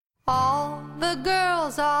All the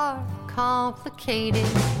girls are complicated.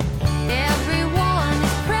 Everyone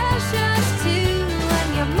is precious too,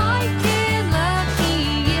 and you might get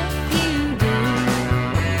lucky if you do.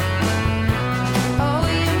 Oh,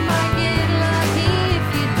 you might get lucky if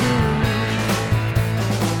you do.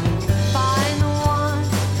 Find the one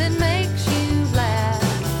that makes you laugh.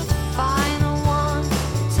 Find the one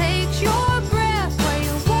that takes your breath, where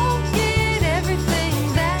you won't get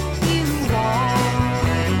everything that you want.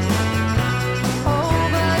 Oh,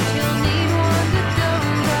 but you'll need one to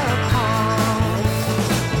dote upon.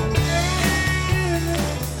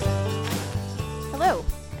 Hello,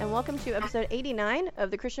 and welcome to episode 89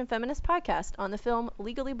 of the Christian Feminist podcast on the film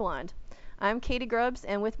Legally Blonde. I'm Katie Grubbs,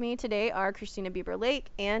 and with me today are Christina Bieber Lake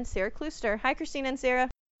and Sara Klooster. Hi, Christina and Sarah.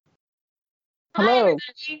 Hello. Hi,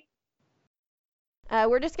 everybody.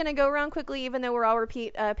 We're just going to go around quickly, even though we're all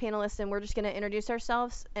repeat panelists, and we're just going to introduce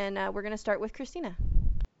ourselves, and we're going to start with Christina.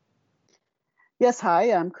 Yes,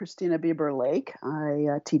 hi, I'm Christina Bieber Lake.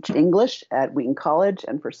 I teach English at Wheaton College,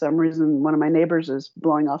 and for some reason, one of my neighbors is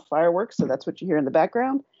blowing off fireworks, so that's what you hear in the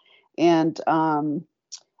background. And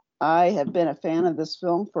I have been a fan of this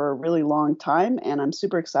film for a really long time, and I'm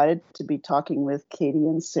super excited to be talking with Katie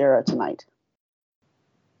and Sarah tonight.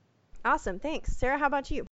 Awesome, thanks. Sarah, how about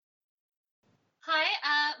you? Hi,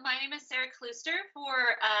 my name is Sara Klooster.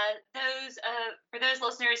 For those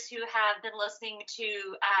listeners who have been listening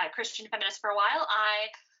to Christian Feminist for a while, I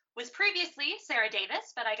was previously Sarah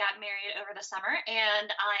Davis, but I got married over the summer, and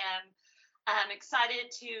I am excited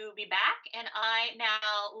to be back, and I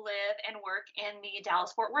now live and work in the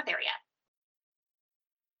Dallas-Fort Worth area.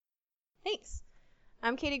 Thanks.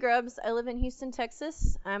 I'm Katie Grubbs. I live in Houston,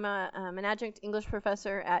 Texas. I'm an adjunct English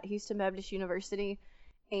professor at Houston Baptist University,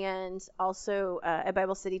 and also a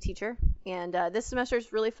Bible study teacher. And this semester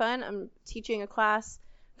is really fun. I'm teaching a class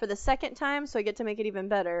for the second time, so I get to make it even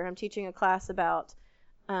better. I'm teaching a class about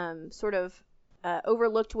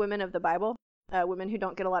overlooked women of the Bible, women who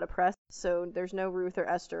don't get a lot of press. So there's no Ruth or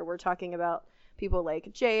Esther. We're talking about people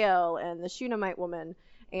like Jael and the Shunammite woman,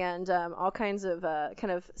 and all kinds of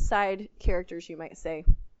kind of side characters, you might say.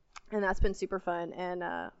 And that's been super fun. And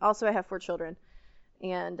also I have 4 children.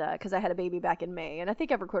 And because I had a baby back in May, and I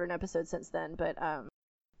think I've recorded an episode since then. But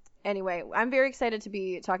anyway, I'm very excited to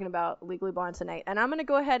be talking about Legally Blonde tonight, and I'm going to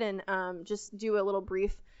go ahead and just do a little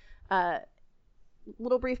brief bit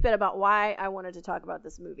about why I wanted to talk about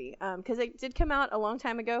this movie, because it did come out a long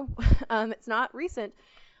time ago. It's not recent,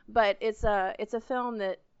 but it's a film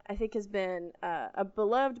that I think has been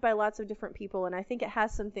beloved by lots of different people, and I think it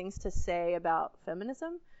has some things to say about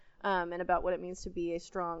feminism. And about what it means to be a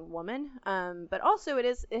strong woman. But also it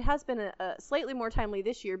has been a slightly more timely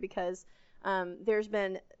this year because there's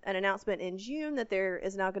been an announcement in June that there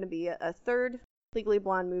is now going to be a third Legally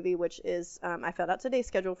Blonde movie, which is, I found out today,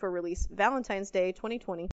 scheduled for release Valentine's Day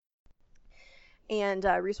 2020. And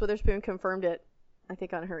Reese Witherspoon confirmed it, I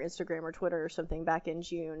think on her Instagram or Twitter or something back in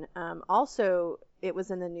June. Also, it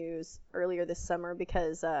was in the news earlier this summer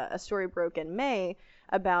because a story broke in May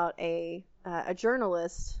about a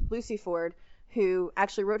journalist, Lucy Ford, who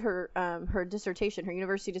actually wrote her dissertation, her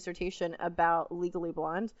university dissertation about Legally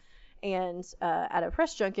Blonde, and at a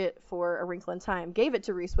press junket for A Wrinkle in Time, gave it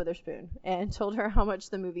to Reese Witherspoon and told her how much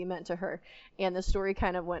the movie meant to her. And the story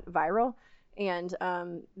kind of went viral. And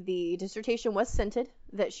the dissertation was scented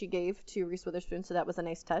that she gave to Reese Witherspoon, so that was a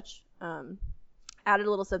nice touch. Added a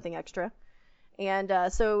little something extra.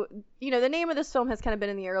 And so, the name of this film has kind of been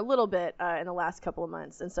in the air a little bit in the last couple of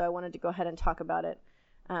months, and so I wanted to go ahead and talk about it.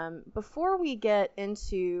 Before we get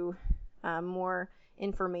into more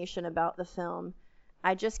information about the film,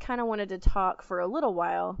 I just kind of wanted to talk for a little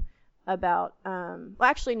while about,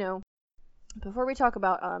 before we talk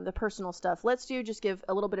about the personal stuff, let's just give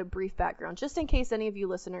a little bit of brief background, just in case any of you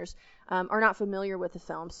listeners are not familiar with the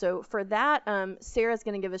film. So for that, Sarah's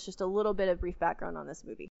going to give us just a little bit of brief background on this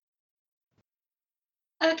movie.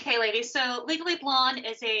 Okay, ladies. So Legally Blonde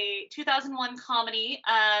is a 2001 comedy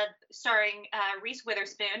starring Reese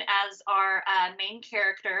Witherspoon as our main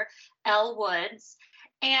character, Elle Woods.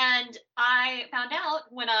 And I found out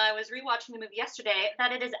when I was rewatching the movie yesterday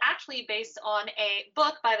that it is actually based on a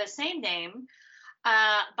book by the same name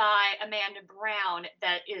by Amanda Brown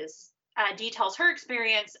that details her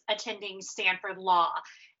experience attending Stanford Law.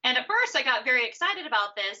 And at first I got very excited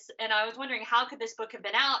about this, and I was wondering how could this book have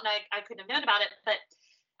been out, and I couldn't have known about it. But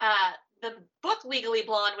the book Legally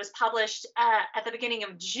Blonde was published at the beginning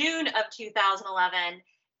of June of 2011,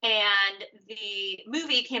 and the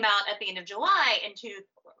movie came out at the end of July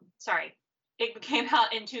it came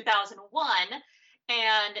out in 2001,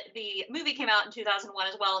 And the movie came out in 2001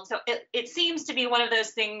 as well. And so it seems to be one of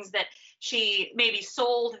those things that she maybe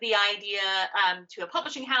sold the idea to a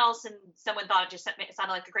publishing house, and someone thought it just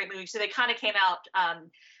sounded like a great movie. So they kind of came out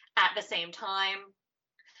at the same time.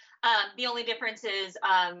 The only difference is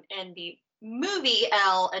in the movie,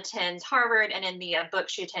 Elle attends Harvard, and in the book,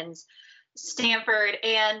 she attends Stanford.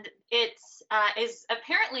 And it's is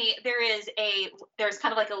apparently there's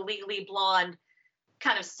kind of like a Legally Blonde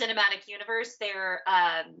kind of cinematic universe.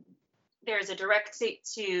 There's a direct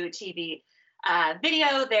to TV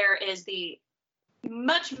video. There is the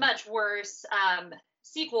much worse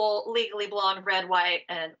sequel, Legally Blonde, Red, White,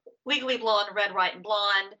 and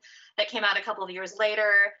Blonde, that came out a couple of years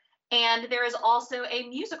later. And there is also a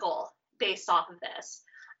musical based off of this.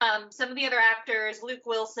 Some of the other actors, Luke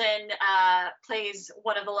Wilson plays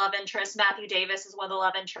one of the love interests. Matthew Davis is one of the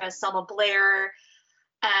love interests. Selma Blair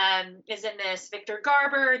is in this. Victor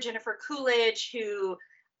Garber, Jennifer Coolidge, who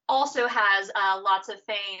also has lots of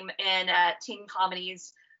fame in teen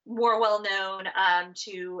comedies, more well known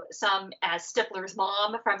to some as Stifler's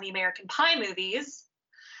mom from the American Pie movies.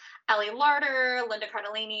 Ellie Larder, Linda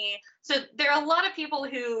Cardellini. So there are a lot of people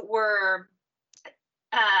who were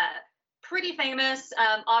pretty famous.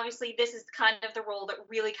 Obviously, this is kind of the role that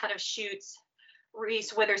really kind of shoots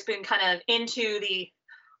Reese Witherspoon kind of into the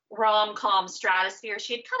rom-com stratosphere.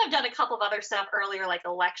 She had kind of done a couple of other stuff earlier, like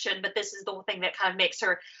Election, but this is the thing that kind of makes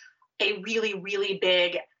her a really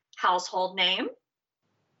big household name.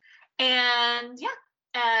 And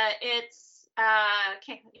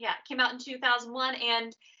came out in 2001,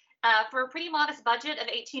 and for a pretty modest budget of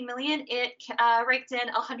 $18 million, it raked in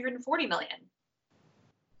 $140 million.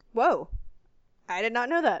 Whoa, I did not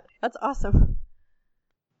know that. That's awesome.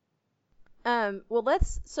 Well,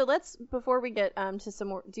 let's before we get to some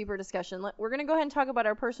more deeper discussion, we're gonna go ahead and talk about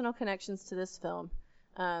our personal connections to this film.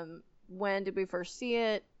 When did we first see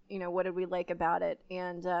it? You know, what did we like about it?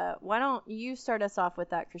 And why don't you start us off with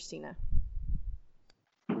that, Christina?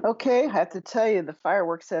 Okay, I have to tell you, the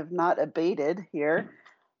fireworks have not abated here,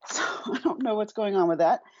 so I don't know what's going on with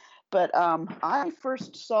that. But I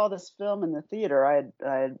first saw this film in the theater. I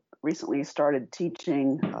had recently started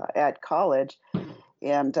teaching at college,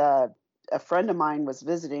 and a friend of mine was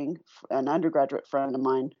visiting, an undergraduate friend of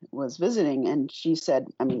mine was visiting, and she said,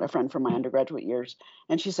 a friend from my undergraduate years,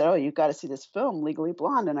 and she said, "Oh, you've got to see this film, Legally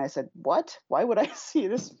Blonde." And I said, "What? Why would I see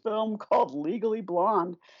this film called Legally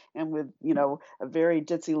Blonde?" And with, a very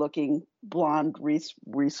ditzy looking blonde Reese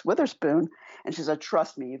Witherspoon. And she said,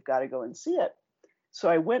 "Trust me, you've got to go and see it." So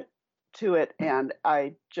I went to it, and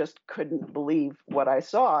I just couldn't believe what I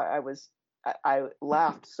saw. I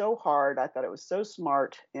laughed so hard. I thought it was so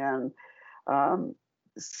smart and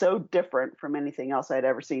so different from anything else I'd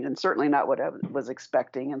ever seen, and certainly not what I was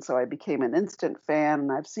expecting. And so I became an instant fan,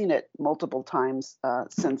 and I've seen it multiple times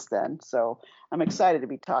since then. So I'm excited to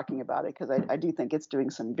be talking about it because I do think it's doing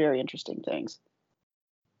some very interesting things.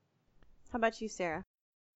 How about you, Sarah?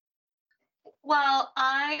 Well,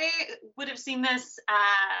 I would have seen this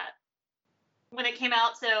when it came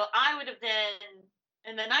out, so I would have been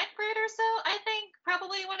in the 9th grade or so, I think,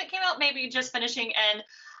 probably when it came out, maybe just finishing. And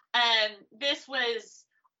this was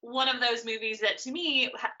one of those movies that to me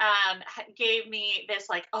gave me this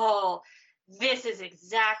like, oh, this is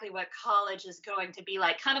exactly what college is going to be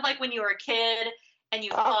like. Kind of like when you were a kid and you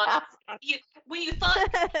thought it was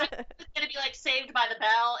going to be like Saved by the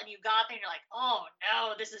Bell, and you got there and you're like, oh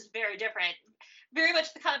no, this is very different. Very much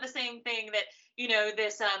kind of the same thing that,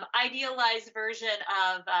 this idealized version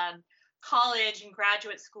of college and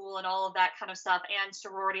graduate school and all of that kind of stuff, and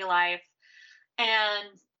sorority life. And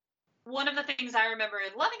one of the things I remember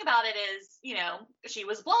loving about it is, she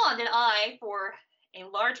was blonde, and I, for a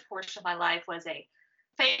large portion of my life, was a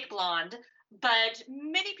fake blonde. But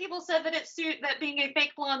many people said that being a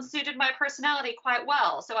fake blonde suited my personality quite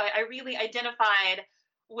well. So I really identified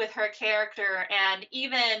with her character. And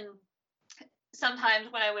even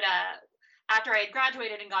sometimes when I would, after I had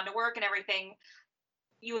graduated and gone to work and everything,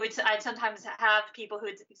 I'd sometimes have people who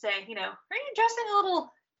would say, are you dressing a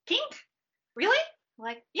little pink? Really? I'm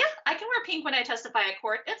like, yeah, I can wear pink when I testify at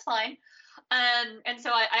court. It's fine. And so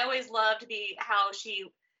I always loved how she,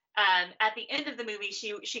 at the end of the movie,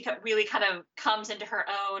 she really kind of comes into her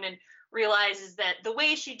own and realizes that the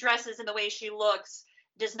way she dresses and the way she looks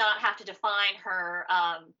does not have to define her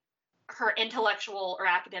intellectual or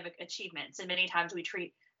academic achievements. And many times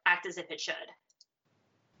we act as if it should.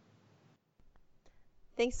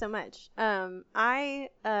 Thanks so much. I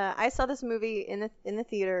saw this movie in the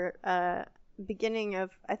theater beginning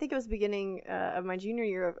of my junior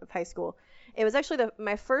year of high school. It was actually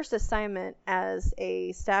my first assignment as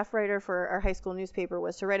a staff writer for our high school newspaper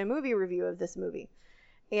was to write a movie review of this movie.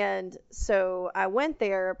 And so I went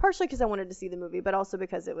there partially because I wanted to see the movie, but also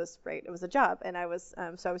because it was a job, and I was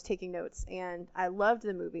taking notes, and I loved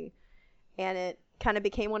the movie, and it kind of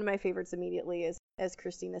became one of my favorites immediately, as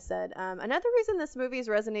Christina said. Another reason this movie has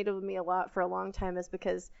resonated with me a lot for a long time is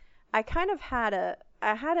because I kind of had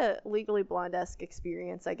a Legally Blonde-esque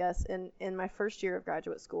experience, I guess, in my first year of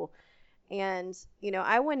graduate school. And,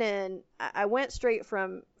 I went straight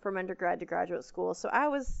from undergrad to graduate school. So I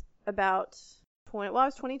was about I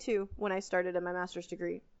was 22 when I started in my master's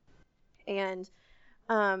degree. And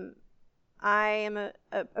I am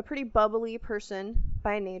a pretty bubbly person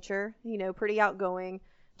by nature, pretty outgoing,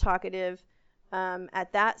 talkative.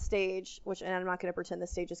 At that stage, and I'm not going to pretend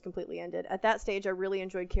this stage is completely ended. At that stage, I really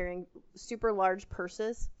enjoyed carrying super large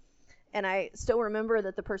purses. And I still remember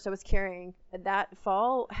that the purse I was carrying that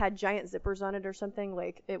fall had giant zippers on it or something.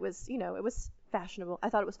 Like, it was, it was fashionable. I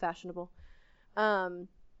thought it was fashionable.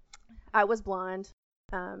 I was blonde,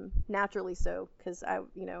 naturally so, because I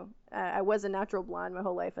was a natural blonde my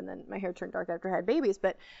whole life, and then my hair turned dark after I had babies.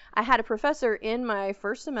 But I had a professor in my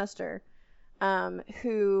first semester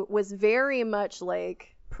who was very much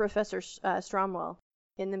like Professor Stromwell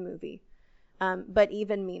in the movie, but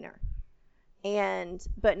even meaner.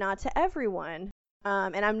 But not to everyone.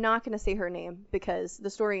 And I'm not going to say her name because the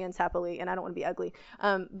story ends happily, and I don't want to be ugly.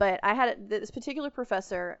 But I had this particular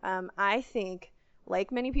professor. I think,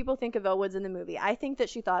 like many people think of Elle Woods in the movie, I think that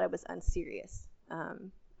she thought I was unserious.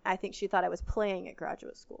 I think she thought I was playing at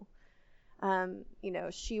graduate school.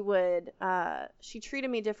 She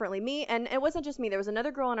treated me differently. And it wasn't just me. There was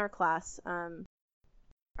another girl in our class,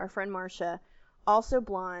 our friend Marcia, also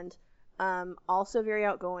blonde, also very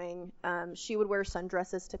outgoing. She would wear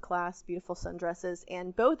sundresses to class, beautiful sundresses,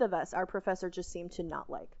 and both of us, our professor just seemed to not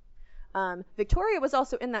like. Victoria was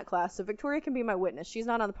also in that class, so Victoria can be my witness. She's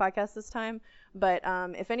not on the podcast this time, but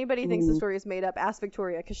if anybody thinks the story is made up, ask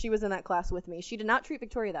Victoria, because she was in that class with me. She did not treat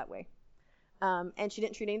Victoria that way, and she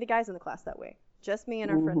didn't treat any of the guys in the class that way. Just me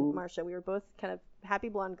and our friend Marcia. We were both kind of happy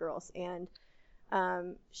blonde girls, and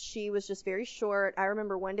she was just very short. I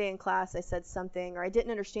remember one day in class I said something, or I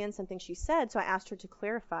didn't understand something she said, so I asked her to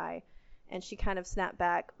clarify, and she kind of snapped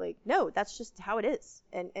back like, no, that's just how it is,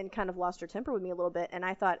 and kind of lost her temper with me a little bit. And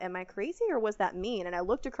I thought, am I crazy, or was that mean? And I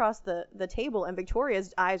looked across the table, and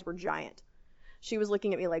Victoria's eyes were giant. She was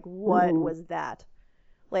looking at me like, what was that?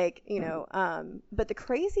 Like, but the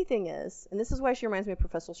crazy thing is, and this is why she reminds me of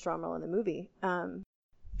Professor Stromwell in the movie,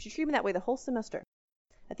 she treated me that way the whole semester.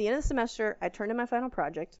 At the end of the semester, I turned in my final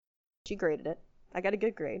project. She graded it. I got a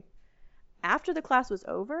good grade. After the class was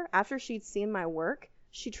over, after she'd seen my work,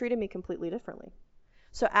 she treated me completely differently.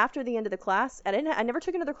 So after the end of the class, I never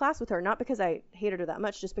took another class with her, not because I hated her that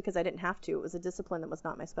much, just because I didn't have to. It was a discipline that was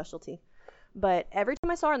not my specialty. But every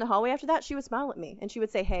time I saw her in the hallway after that, she would smile at me, and she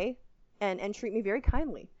would say, hey, and treat me very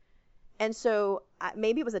kindly. And so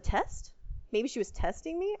maybe it was a test. Maybe she was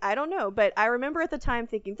testing me. I don't know. But I remember at the time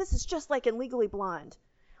thinking, this is just like in Legally Blonde.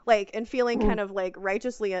 Like, and feeling kind of like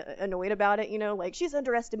righteously annoyed about it, like she's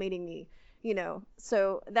underestimating me,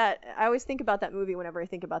 so that I always think about that movie whenever I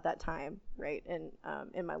think about that time, right? And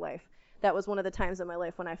in my life, that was one of the times in my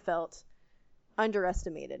life when I felt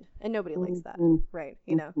underestimated, and nobody likes that, right?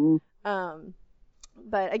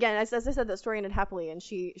 But again, as I said, that story ended happily, and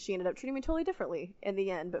she ended up treating me totally differently in the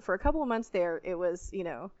end. But for a couple of months there, it was,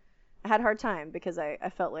 I had a hard time because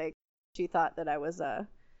I felt like she thought that I was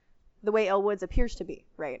the way Elle Woods appears to be,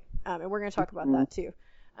 right? And we're going to talk about that too.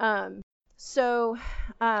 So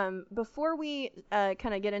before we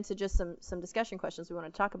kind of get into just some discussion questions we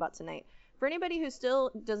want to talk about tonight, for anybody who still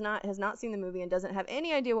has not seen the movie and doesn't have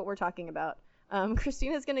any idea what we're talking about,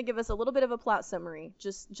 Christina's going to give us a little bit of a plot summary,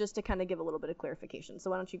 just to kind of give a little bit of clarification. So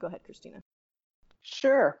why don't you go ahead, Christina?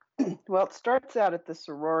 Sure. Well, it starts out at the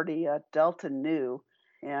sorority Delta Nu,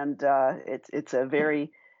 and it's a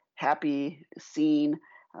very happy scene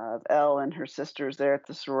of Elle and her sisters there at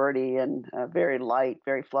the sorority, and very light,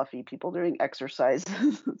 very fluffy people doing exercise.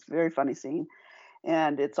 It's a very funny scene.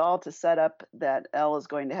 And it's all to set up that Elle is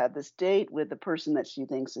going to have this date with the person that she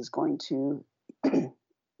thinks is going to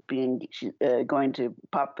going to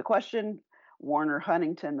pop the question, Warner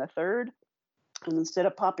Huntington III. And instead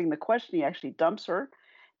of popping the question, he actually dumps her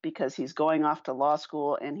because he's going off to law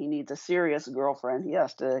school and he needs a serious girlfriend. He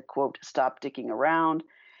has to, quote, stop dicking around.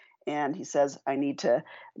 And he says, I need to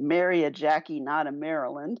marry a Jackie, not a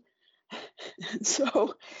Maryland.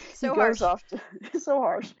 So he goes off to, so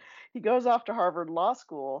harsh. He goes off to Harvard Law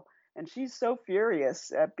School And she's so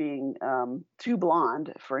furious at being too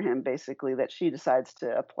blonde for him, basically, that she decides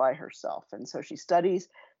to apply herself. And so she studies,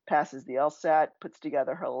 passes the LSAT, puts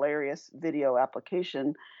together her hilarious video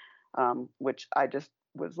application, which I just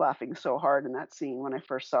was laughing so hard in that scene when I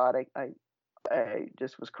first saw it. I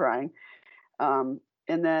just was crying. And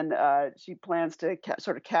then she plans to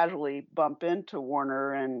sort of casually bump into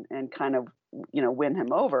Warner and kind of, win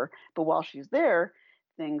him over. But while she's there,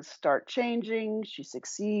 things start changing. She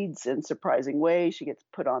succeeds in surprising ways. She gets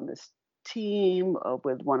put on this team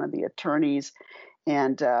with one of the attorneys.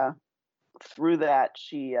 And through that,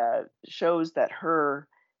 she shows that her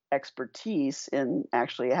expertise in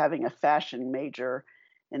actually having a fashion major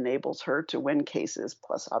enables her to win cases.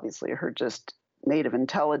 Plus, obviously, her just native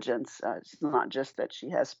intelligence. It's not just that she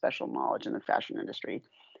has special knowledge in the fashion industry.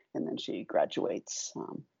 And then she graduates,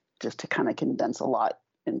 just to kind of condense a lot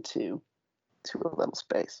into a little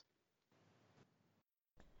space.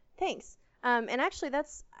 Thanks. And actually,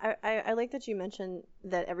 I like that you mentioned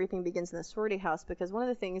that everything begins in the sorority house, because one of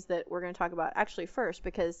the things that we're going to talk about actually first,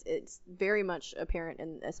 because it's very much apparent,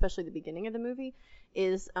 in especially the beginning of the movie,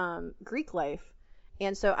 is Greek life.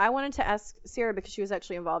 And so I wanted to ask Sara, because she was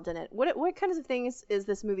actually involved in it, what kinds of things is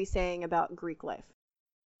this movie saying about Greek life?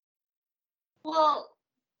 Well,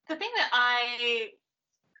 the thing that I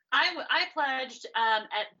pledged at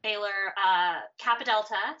Baylor Kappa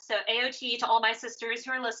Delta, so AOT to all my sisters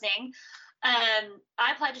who are listening.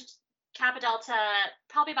 I pledged Kappa Delta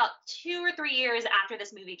probably about 2 or 3 years after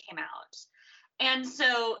this movie came out. And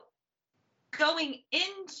so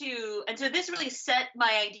so this really set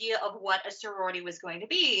my idea of what a sorority was going to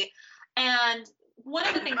be. And one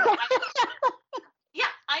of the things yeah,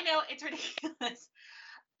 I know, it's ridiculous.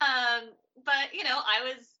 But, I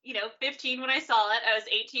was, 15 when I saw it. I was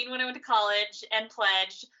 18 when I went to college and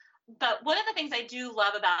pledged. But one of the things I do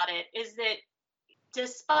love about it is that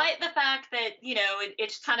despite the fact that,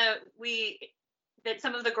 it's kind of, that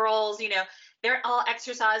some of the girls, they're all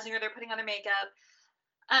exercising or they're putting on their makeup.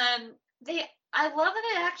 I love that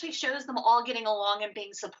it actually shows them all getting along and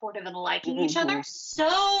being supportive and liking each other.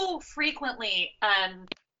 So frequently,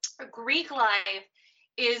 Greek life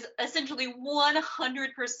is essentially 100%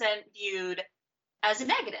 viewed as a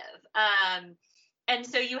negative. And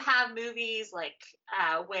so you have movies like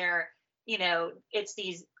where, it's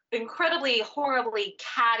these incredibly, horribly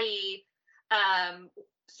catty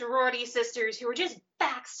sorority sisters who are just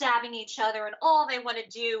backstabbing each other, and all they want to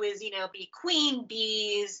do is, be queen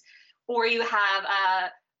bees. Or you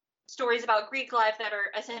have stories about Greek life that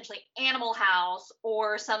are essentially Animal House,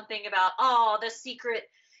 or something about, the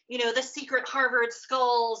secret Harvard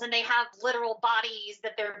skulls, and they have literal bodies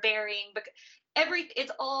that they're burying. But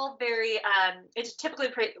it's all very, it's typically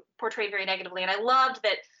portrayed very negatively. And I loved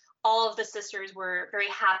that all of the sisters were very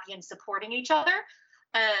happy and supporting each other.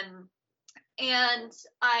 And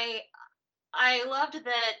I loved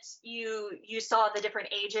that you saw the different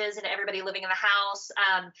ages and everybody living in the house.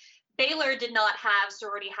 Baylor did not have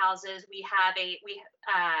sorority houses.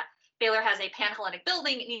 Baylor has a Panhellenic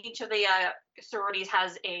building, and each of the sororities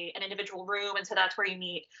has an individual room, and so that's where you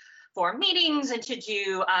meet for meetings and to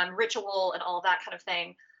do ritual and all that kind of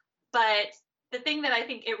thing. But the thing that I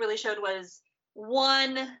think it really showed was,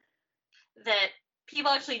 one, that people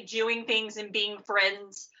actually doing things and being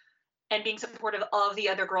friends and being supportive of the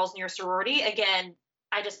other girls in your sorority. Again,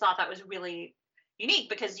 I just thought that was really unique,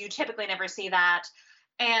 because you typically never see that.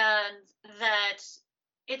 And that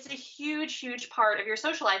it's a huge, huge part of your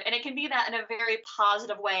social life. And it can be that in a very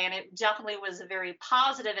positive way. And it definitely was a very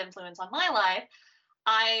positive influence on my life.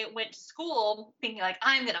 I went to school thinking like,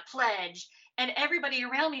 I'm going to pledge. And everybody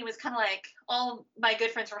around me was kind of like, all my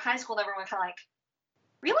good friends from high school and everyone kind of like,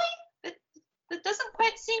 really? That doesn't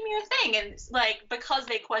quite seem your thing. And like, because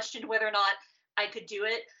they questioned whether or not I could do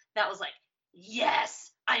it, that was like,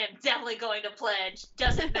 yes, I am definitely going to pledge.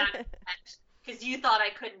 Doesn't matter. Because you thought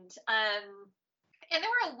I couldn't. And there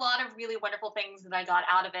were a lot of really wonderful things that I got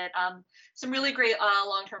out of it. Some really great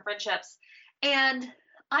long-term friendships. And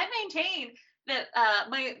I maintain that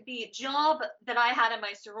the job that I had in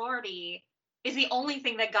my sorority is the only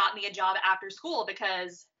thing that got me a job after school,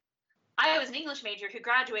 because I was an English major who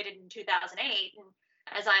graduated in 2008. And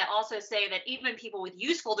as I also say, that even people with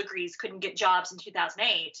useful degrees couldn't get jobs in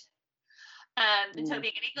 2008. And so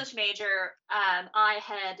being an English major, I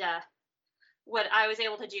had... what I was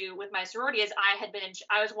able to do with my sorority is I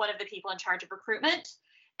was one of the people in charge of recruitment.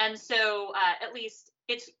 And so at least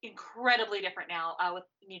it's incredibly different now with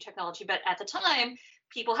new technology. But at the time,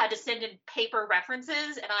 people had to send in paper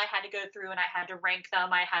references, and I had to go through and I had to rank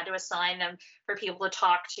them. I had to assign them for people to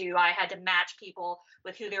talk to. I had to match people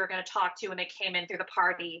with who they were going to talk to when they came in through the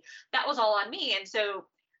party. That was all on me. And so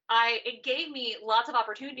it gave me lots of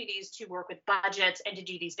opportunities to work with budgets and to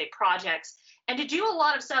do these big projects and to do a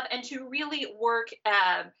lot of stuff and to really work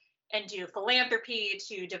and do philanthropy,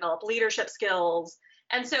 to develop leadership skills.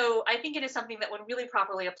 And so I think it is something that when really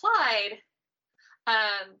properly applied,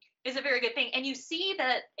 is a very good thing. And you see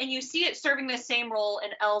it serving the same role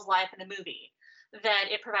in Elle's life in the movie, that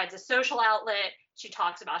it provides a social outlet. She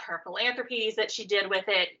talks about her philanthropies that she did with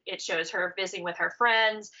it. It shows her visiting with her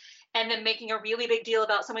friends and then making a really big deal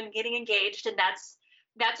about someone getting engaged. And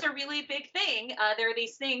that's a really big thing. There are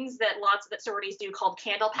these things that lots of sororities do called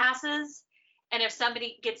candle passes. And if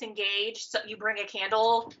somebody gets engaged, so you bring a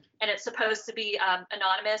candle and it's supposed to be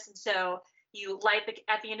anonymous. And so you light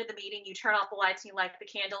at the end of the meeting, you turn off the lights and you light the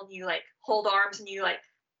candle and you like hold arms and you like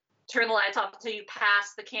turn the lights off until you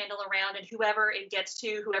pass the candle around, and whoever it gets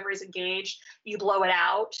to, whoever is engaged, you blow it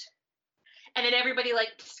out. And then everybody like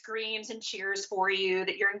screams and cheers for you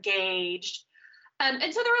that you're engaged.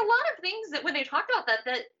 And so there are a lot of things that when they talk about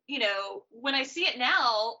that, you know, when I see it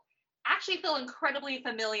now, actually feel incredibly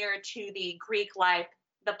familiar to the Greek life,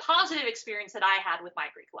 the positive experience that I had with my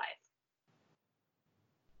Greek life.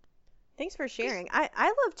 Thanks for sharing.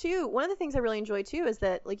 I love too. One of the things I really enjoy too is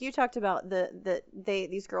that, like you talked about,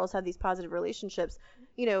 these girls have these positive relationships,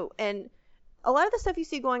 you know, and a lot of the stuff you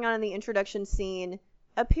see going on in the introduction scene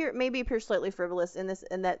maybe appear slightly frivolous in this,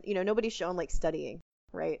 and that, you know, nobody's shown like studying,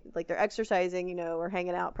 right? Like they're exercising, you know, or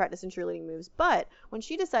hanging out, practicing cheerleading moves. But when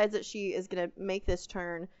she decides that she is going to make this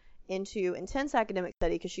turn into intense academic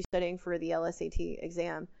study because she's studying for the LSAT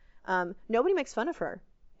exam, nobody makes fun of her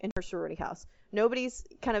in her sorority house. Nobody's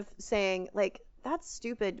kind of saying like, that's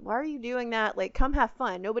stupid, why are you doing that, like come have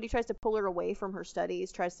fun. Nobody tries to pull her away from her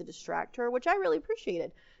studies, tries to distract her, which I really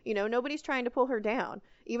appreciated. You know, nobody's trying to pull her down,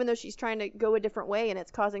 even though she's trying to go a different way, and it's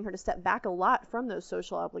causing her to step back a lot from those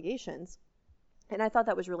social obligations. And I thought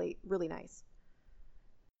that was really, really nice.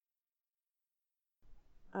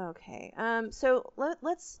 Okay, so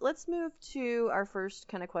let's move to our first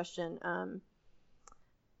kind of question,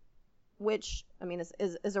 which, I mean,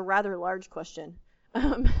 is a rather large question,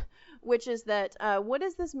 which is that what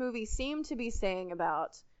does this movie seem to be saying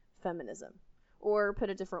about feminism? Or put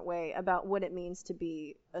a different way, about what it means to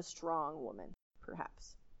be a strong woman,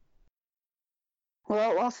 perhaps?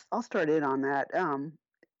 Well, I'll start in on that.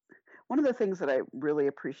 One of the things that I really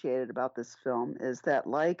appreciated about this film is that,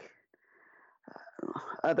 like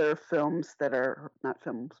other films that are not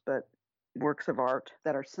films, but works of art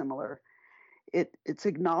that are similar, it's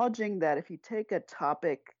acknowledging that if you take a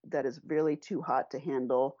topic that is really too hot to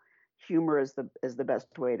handle, humor is the best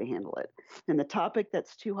way to handle it. And the topic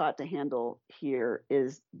that's too hot to handle here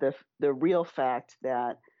is the real fact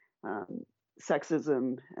that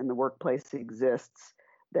sexism in the workplace exists,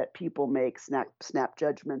 that people make snap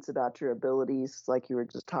judgments about your abilities, like you were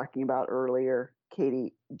just talking about earlier,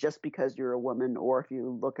 Katie, just because you're a woman or if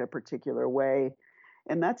you look a particular way.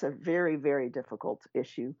 And that's a very, very difficult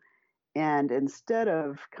issue. And instead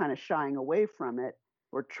of kind of shying away from it,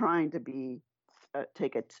 we're trying to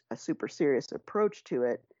take a super serious approach to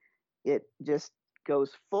it. It just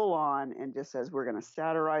goes full on and just says, we're going to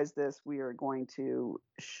satirize this. We are going to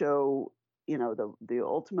show, you know, the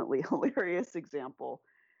ultimately hilarious example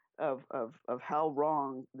of how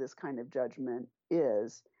wrong this kind of judgment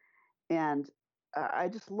is. And I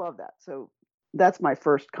just love that. So that's my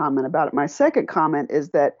first comment about it. My second comment is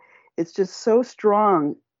that it's just so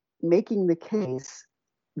strong, making the case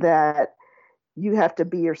that you have to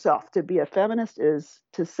be yourself. To be a feminist is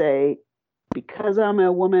to say, because I'm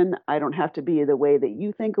a woman, I don't have to be the way that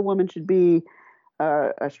you think a woman should be,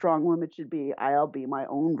 a strong woman should be. I'll be my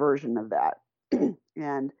own version of that.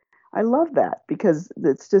 And I love that, because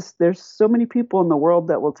it's just, there's so many people in the world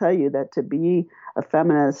that will tell you that to be a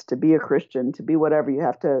feminist, to be a Christian, to be whatever, you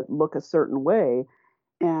have to look a certain way.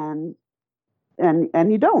 And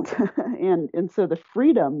you don't. and so the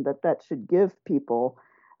freedom that should give people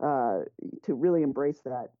to really embrace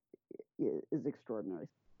that is extraordinary.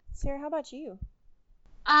 Sarah, how about you?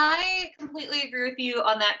 I completely agree with you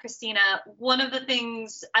on that, Christina. One of the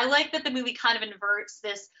things I like that the movie kind of inverts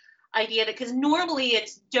this idea that, because normally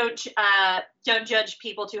it's don't judge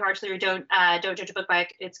people too harshly, or don't judge a book by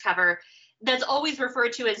its cover. That's always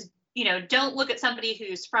referred to as, you know, don't look at somebody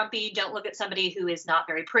who's frumpy, don't look at somebody who is not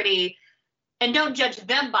very pretty, and don't judge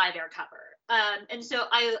them by their cover. And so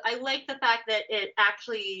I like the fact that it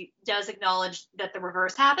actually does acknowledge that the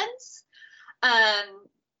reverse happens.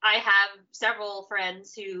 I have several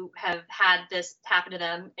friends who have had this happen to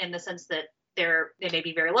them, in the sense that they may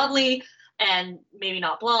be very lovely and maybe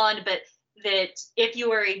not blonde, but that if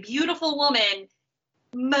you are a beautiful woman,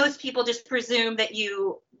 most people just presume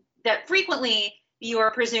that frequently you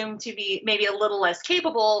are presumed to be maybe a little less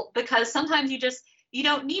capable, because sometimes you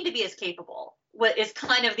don't need to be as capable. What is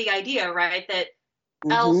kind of the idea, right? That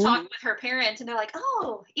Elle's talking with her parents, and they're like,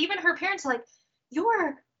 oh, even her parents are like,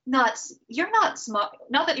 you're not smart.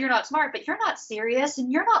 Not that you're not smart, but you're not serious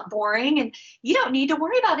and you're not boring and you don't need to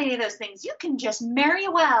worry about any of those things. You can just marry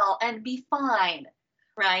well and be fine,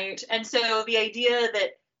 right? And so the idea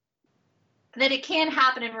that it can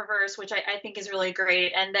happen in reverse, which I think is really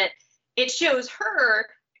great, and that it shows her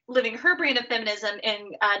living her brand of feminism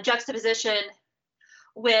in juxtaposition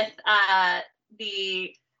with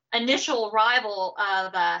the initial rival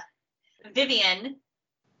of Vivian,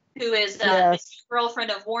 who is the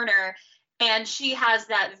girlfriend of Warner, and she has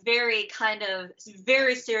that very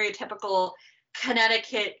stereotypical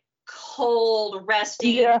Connecticut cold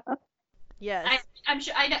resting. Yeah. Yes. I'm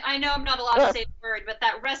sure. I know I'm not allowed to say the word, but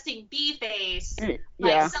that resting bee face,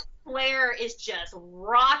 like Claire is just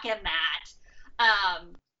rocking that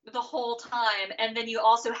the whole time. And then you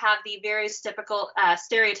also have the very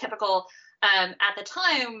stereotypical at the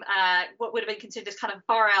time, what would have been considered this kind of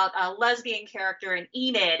far out lesbian character in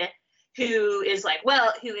Enid, who is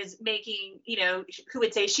making, who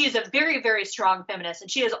would say she is a very, very strong feminist and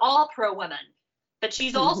she is all pro women, but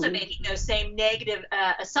she's also making those same negative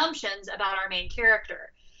assumptions about our main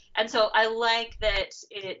character. And so I like that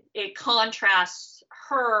it contrasts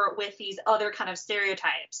her with these other kind of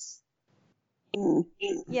stereotypes.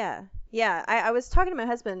 Yeah. I was talking to my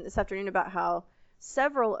husband this afternoon about how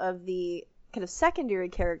several of the kind of secondary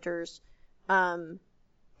characters kind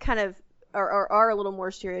of are a little more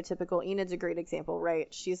stereotypical. Enid's a great example,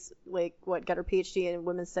 right? She's like got her PhD in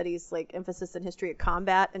women's studies, like emphasis in history of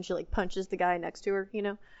combat, and she like punches the guy next to her,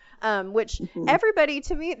 which everybody,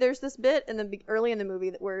 to me, there's this bit early in the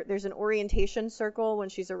movie where there's an orientation circle when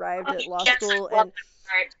she's arrived at law school, and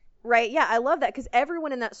right, I love that because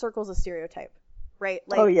everyone in that circle is a stereotype. Right.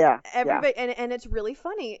 Like, everybody, and it's really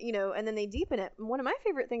funny, and then they deepen it. And one of my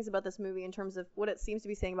favorite things about this movie in terms of what it seems to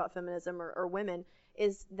be saying about feminism or women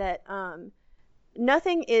is that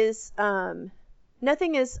nothing is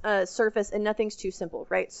surface and nothing's too simple.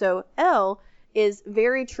 Right. So Elle is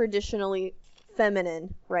very traditionally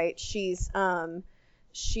feminine. Right. She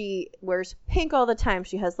wears pink all the time.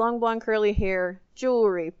 She has long blonde curly hair,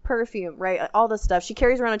 jewelry, perfume, right. All this stuff. She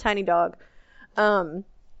carries around a tiny dog.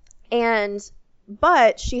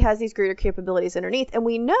 But she has these greater capabilities underneath. And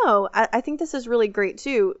we know, I think this is really great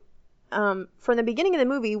too, from the beginning of the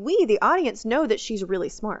movie, we, the audience, know that she's really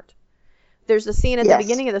smart. There's a scene at the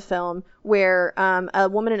beginning of the film where a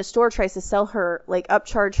woman in a store tries to sell her, like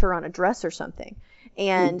upcharge her on a dress or something.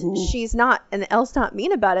 And she's not, and Elle's not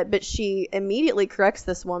mean about it, but she immediately corrects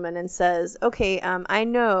this woman and says, okay, I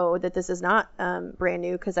know that this is not brand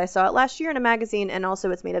new because I saw it last year in a magazine, and also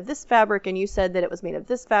it's made of this fabric, and you said that it was made of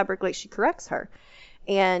this fabric. Like, she corrects her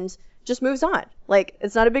and just moves on. Like,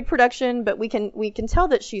 it's not a big production, but we can tell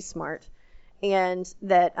that she's smart, and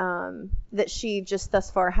that that she just thus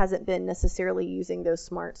far hasn't been necessarily using those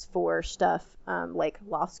smarts for stuff like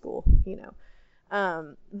law school,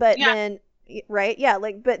 then. Right. Yeah.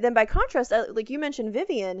 But then by contrast, like you mentioned,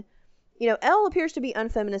 Vivian, Elle appears to be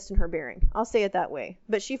unfeminist in her bearing. I'll say it that way.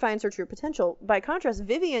 But she finds her true potential. By contrast,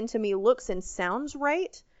 Vivian to me looks and sounds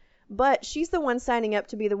right, but she's the one signing up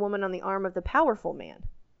to be the woman on the arm of the powerful man.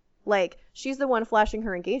 Like, she's the one flashing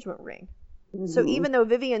her engagement ring. So even though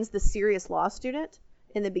Vivian's the serious law student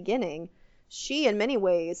in the beginning, she in many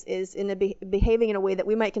ways is behaving in a way that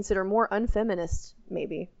we might consider more unfeminist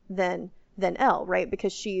maybe than Elle, right?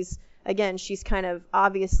 Because she's kind of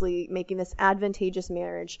obviously making this advantageous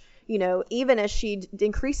marriage, even as she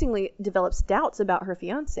increasingly develops doubts about her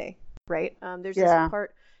fiance, right? There's this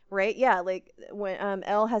part, right? Yeah, like when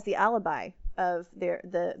Elle has the alibi of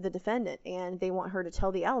the defendant, and they want her to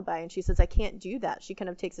tell the alibi, and she says, I can't do that. She kind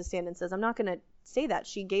of takes a stand and says, I'm not going to say that.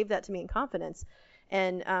 She gave that to me in confidence.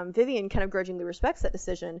 And Vivian kind of grudgingly respects that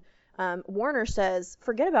decision. Warner says,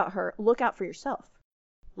 forget about her. Look out for yourself.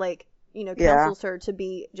 Like, counsels her to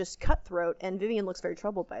be just cutthroat, and Vivian looks very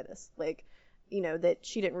troubled by this. Like, that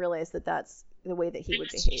she didn't realize that that's the way that he would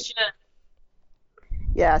behave.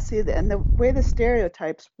 Yeah, see, and the way the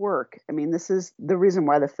stereotypes work, I mean, this is the reason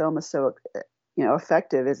why the film is so,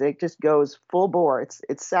 effective, is it just goes full bore.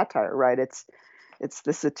 It's satire, right? It's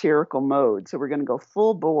the satirical mode. So we're going to go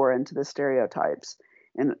full bore into the stereotypes.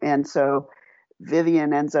 And so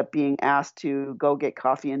Vivian ends up being asked to go get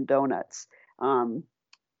coffee and donuts.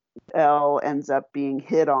 Elle ends up being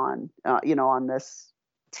hit on, on this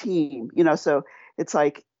team, so it's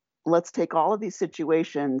like, let's take all of these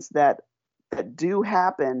situations that do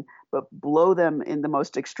happen, but blow them in the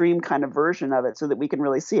most extreme kind of version of it so that we can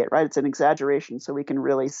really see it, right? It's an exaggeration so we can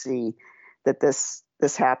really see that this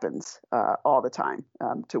happens all the time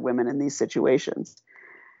to women in these situations.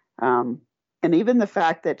 And even the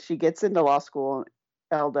fact that she gets into law school,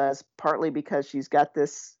 Elle does, partly because she's got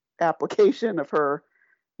this application of her,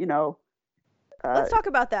 let's talk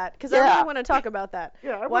about that, because I really want to talk about that.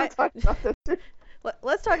 Yeah, I want to talk about that too.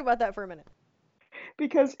 Let's talk about that for a minute.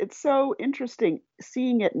 Because it's so interesting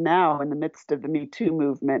seeing it now in the midst of the Me Too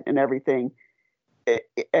movement and everything.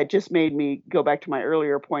 It just made me go back to my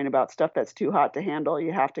earlier point about stuff that's too hot to handle.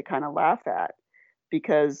 You have to kind of laugh at,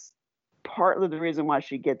 because part of the reason why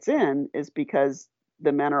she gets in is because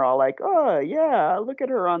the men are all like, oh yeah, look at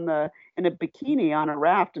her in a bikini on a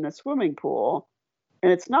raft in a swimming pool.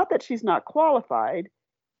 And it's not that she's not qualified.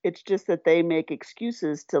 It's just that they make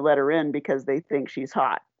excuses to let her in because they think she's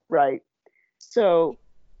hot, right? So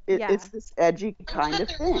it's this edgy kind of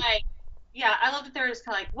thing. I love that they're just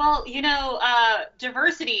kind of like, well,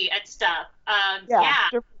 diversity and stuff.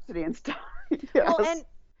 Diversity and stuff. Yes. Well, and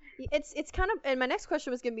it's kind of, and my next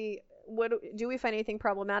question was going to be, what do we find anything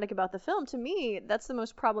problematic about the film? To me, that's the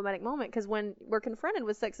most problematic moment, because when we're confronted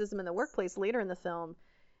with sexism in the workplace later in the film,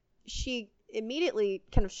 she immediately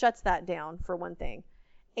kind of shuts that down, for one thing.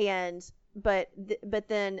 And but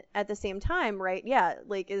then at the same time, right,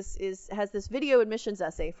 has this video admissions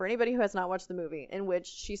essay for anybody who has not watched the movie, in which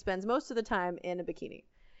she spends most of the time in a bikini,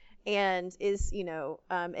 and is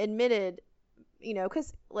admitted,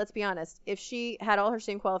 because let's be honest, if she had all her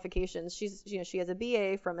same qualifications, she has a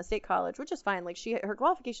BA from a state college, which is fine, her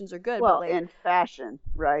qualifications are good. Well, but in fashion,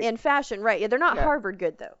 right? In fashion, right? Yeah, they're not Harvard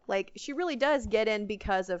good though. She really does get in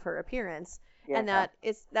because of her appearance. Yeah. And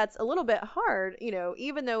that's a little bit hard,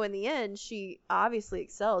 even though in the end she obviously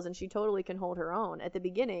excels and she totally can hold her own. At the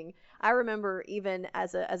beginning, I remember even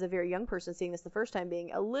as a very young person seeing this the first time,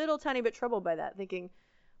 being a little tiny bit troubled by that, thinking,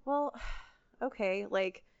 well, okay,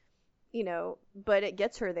 but it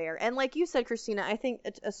gets her there. And like you said, Christina, I think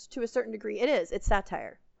to a certain degree it's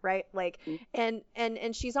satire, right? And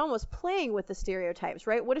she's almost playing with the stereotypes,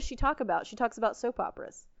 right? What does she talk about? She talks about soap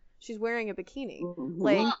operas. She's wearing a bikini.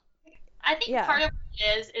 Mm-hmm. I think part of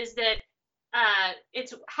it is that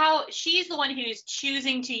it's how she's the one who's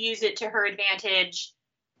choosing to use it to her advantage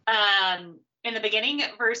in the beginning,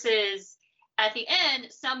 versus at the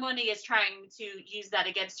end, somebody is trying to use that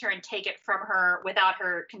against her and take it from her without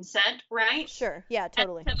her consent, right? Sure. Yeah,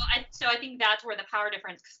 totally. So I think that's where the power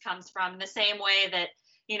difference comes from. In the same way that,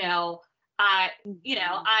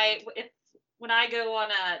 when I go on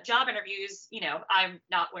job interviews, I'm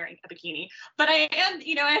not wearing a bikini, but I am,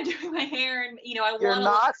 I'm doing my hair, and, I want to. You're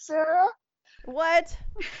not, Sarah? What?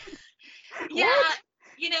 Yeah.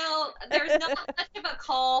 There's not much of a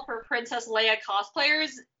call for Princess Leia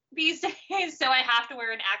cosplayers these days, so I have to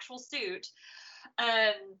wear an actual suit.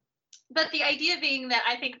 But the idea being that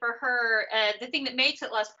I think for her, the thing that makes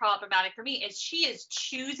it less problematic for me is she is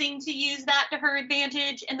choosing to use that to her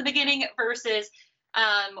advantage in the beginning, versus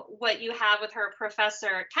what you have with her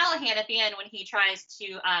Professor Callahan at the end, when he tries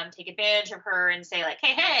to take advantage of her and say, like,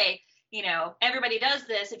 hey, everybody does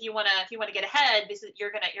this. If you want to get ahead,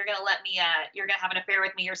 you're gonna let me, you're gonna have an affair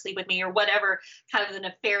with me or sleep with me or whatever kind of the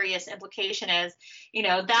nefarious implication is.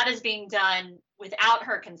 That is being done without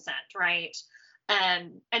her consent, right?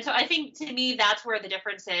 And so I think, to me, that's where the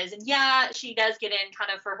difference is. And yeah, she does get in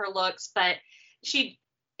kind of for her looks, but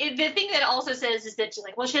the thing that also says is that she's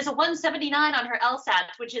like, well, she has a 179 on her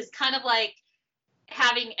LSAT, which is kind of like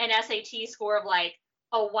having an SAT score of like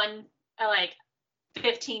a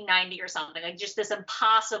 1590 or something, like just this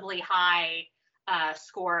impossibly high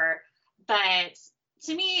score. But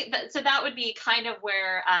to me, so that would be kind of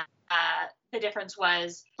where the difference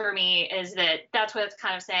was for me, is that's what it's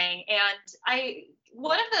kind of saying. And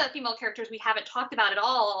one of the female characters we haven't talked about at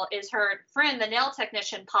all is her friend, the nail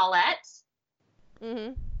technician, Paulette.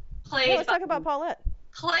 Mm-hmm. Let's talk about Paulette.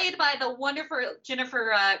 Played by the wonderful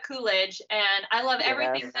Jennifer Coolidge, and I love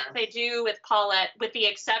everything that they do with Paulette, with the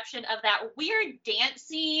exception of that weird dance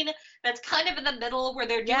scene that's kind of in the middle where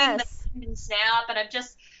they're doing the snap, and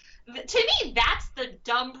to me, that's the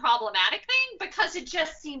dumb problematic thing, because it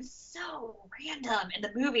just seems so random in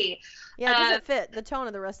the movie. Yeah, it doesn't fit the tone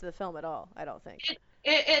of the rest of the film at all, I don't think.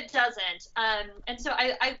 It doesn't. And so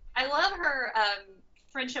I love her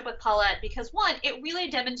friendship with Paulette, because one, it really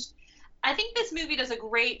demonstrates, I think this movie does a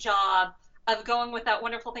great job of going with that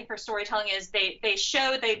wonderful thing for storytelling, is they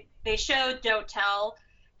show, don't tell.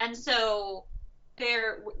 And so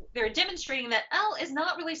they're demonstrating that Elle is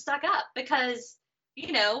not really stuck up, because,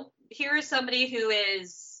 here is somebody who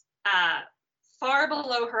is far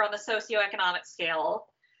below her on the socioeconomic scale,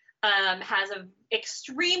 has an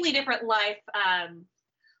extremely different life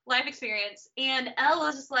life experience. And Elle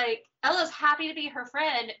is just like, Elle is happy to be her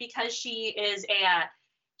friend because she is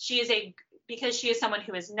someone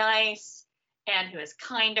who is nice and who is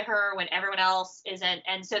kind to her when everyone else isn't.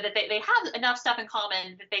 And so that they have enough stuff in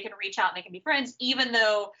common that they can reach out and they can be friends, even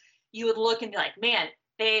though you would look and be like, man,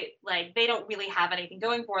 they don't really have anything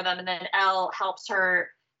going for them. And then Elle helps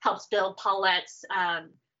build Paulette's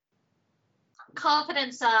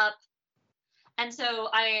confidence up. And so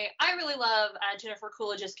I really love Jennifer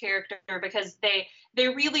Coolidge's character because they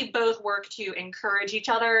really both work to encourage each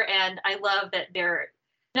other. And I love that they're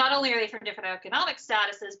not only are they from different economic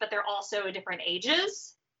statuses, but they're also different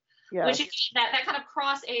ages. Yes. Which is that kind of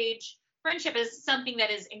cross-age friendship is something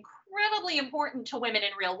that is incredibly important to women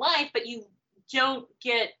in real life, but you don't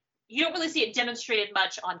really see it demonstrated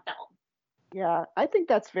much on film. Yeah, I think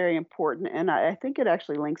that's very important. And I think it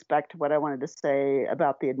actually links back to what I wanted to say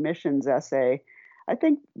about the admissions essay. I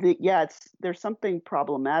think there's something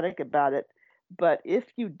problematic about it. But if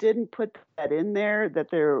you didn't put that in there, that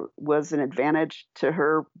there was an advantage to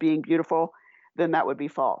her being beautiful, then that would be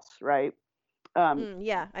false, right?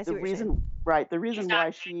 Yeah, I see what you're saying. Right. The reason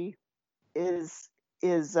why she is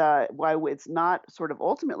why it's not sort of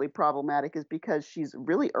ultimately problematic is because she's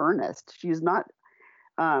really earnest. She's not.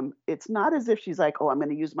 It's not as if she's like, oh, I'm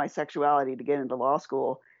going to use my sexuality to get into law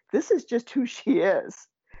school. This is just who she is.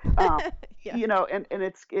 Yeah. You know, and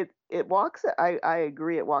it walks. I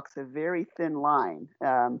agree. It walks a very thin line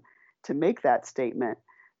to make that statement.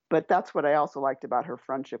 But that's what I also liked about her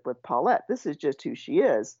friendship with Paulette. This is just who she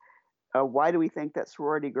is. Why do we think that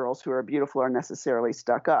sorority girls who are beautiful are necessarily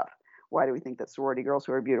stuck up? Why do we think that sorority girls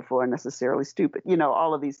who are beautiful are necessarily stupid? You know,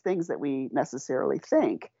 all of these things that we necessarily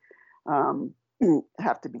think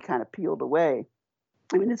have to be kind of peeled away.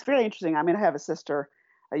 I mean, it's very interesting. I mean, I have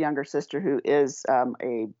a younger sister who is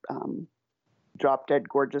a drop dead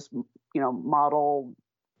gorgeous, model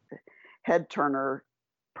head turner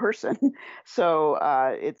person. So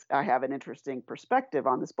I have an interesting perspective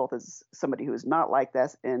on this, both as somebody who is not like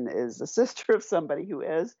this and is a sister of somebody who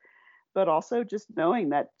is, but also just knowing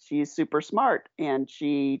that she's super smart and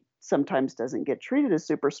she sometimes doesn't get treated as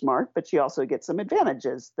super smart, but she also gets some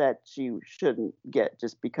advantages that she shouldn't get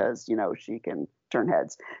just because, she can turn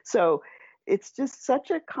heads. So it's just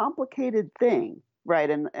such a complicated thing, right?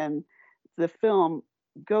 And the film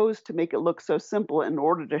goes to make it look so simple in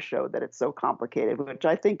order to show that it's so complicated, which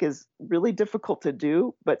I think is really difficult to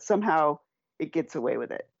do, but somehow it gets away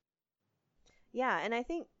with it. Yeah, and I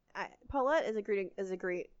think Paulette is a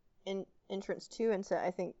great entrance too, and so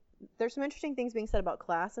I think there's some interesting things being said about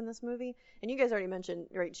class in this movie, and you guys already mentioned,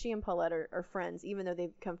 right, she and Paulette are friends, even though they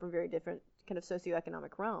come from very different kind of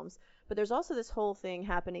socioeconomic realms, but there's also this whole thing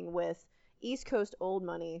happening with East Coast old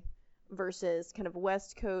money versus kind of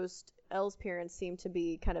West Coast. Elle's parents seem to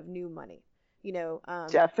be kind of new money,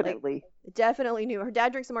 definitely new. Her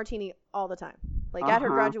dad drinks a martini all the time. Like at her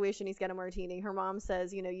graduation, he's got a martini. Her mom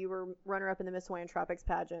says, you were runner up in the Miss Hawaiian Tropics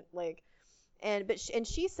pageant, and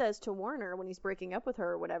she says to Warner when he's breaking up with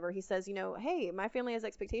her or whatever, he says, hey, my family has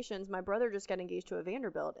expectations. My brother just got engaged to a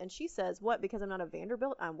Vanderbilt, and she says, what? Because I'm not a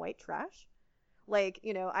Vanderbilt, I'm white trash. I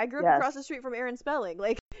grew up across the street from Aaron Spelling.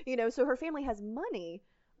 So her family has money,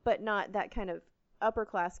 but not that kind of upper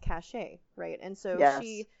class cachet, right? And so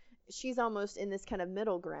she's almost in this kind of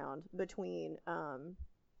middle ground between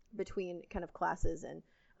kind of classes, and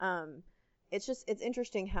it's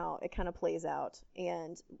interesting how it kind of plays out,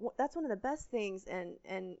 and that's one of the best things.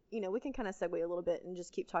 And we can kind of segue a little bit and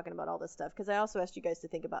just keep talking about all this stuff, because I also asked you guys to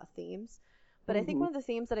think about themes, but I think one of the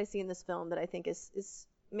themes that I see in this film that I think is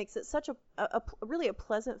makes it such a really a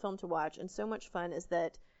pleasant film to watch and so much fun is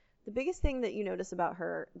that the biggest thing that you notice about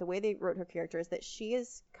her, the way they wrote her character, is that she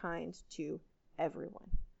is kind to everyone.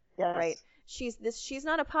 Yes. Right? She's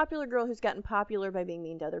not a popular girl who's gotten popular by being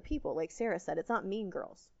mean to other people. Like Sarah said, it's not Mean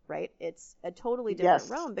Girls, right? It's a totally different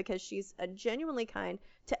realm, because she's a genuinely kind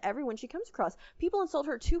to everyone she comes across. People insult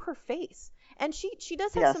her to her face. And she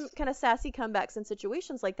does have some kind of sassy comebacks in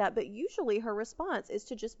situations like that, but usually her response is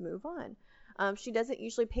to just move on. She doesn't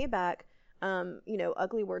usually pay back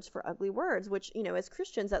ugly words for ugly words, which, as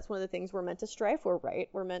Christians, that's one of the things we're meant to strive for, right?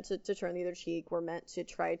 We're meant to turn the other cheek. We're meant to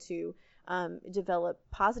try to develop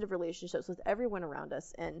positive relationships with everyone around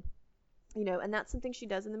us. And, and that's something she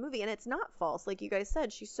does in the movie. And it's not false. Like you guys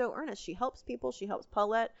said, she's so earnest. She helps people. She helps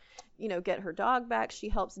Paulette, get her dog back. She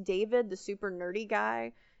helps David, the super nerdy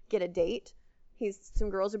guy, get a date. Some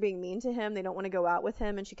girls are being mean to him. They don't want to go out with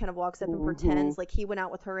him. And she kind of walks up and pretends like he went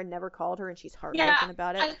out with her and never called her, and she's heartbroken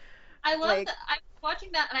about it. I love that. I was watching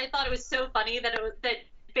that and I thought it was so funny that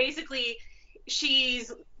basically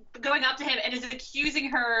she's going up to him and is accusing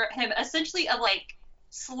him essentially of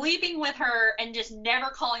sleeping with her and just never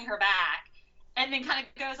calling her back, and then kind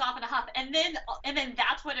of goes off in a huff, and then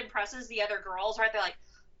that's what impresses the other girls, right? They're like,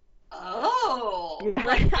 oh,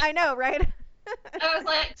 Right. I know, right? I was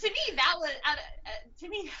like, to me that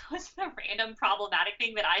was a random problematic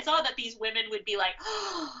thing that I saw, that these women would be like,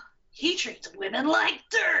 oh, he treats women like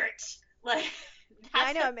dirt. Like, Yeah,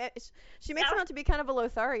 I know. I mean, she makes him out to be kind of a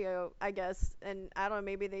Lothario, I guess, and I don't know.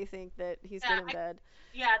 Maybe they think that he's good in bed.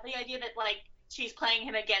 Yeah, the idea that like she's playing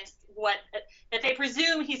him against that they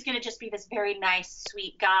presume he's going to just be this very nice,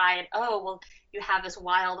 sweet guy, and oh well, you have this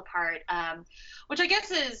wild part, which I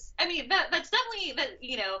guess is, I mean, that's definitely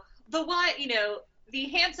the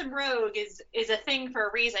handsome rogue is a thing for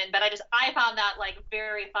a reason, but I found that like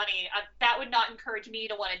very funny. That would not encourage me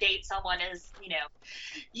to want to date someone as,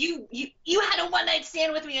 you had a one night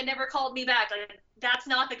stand with me and never called me back. Like, that's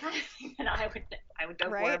not the kind of thing that I would go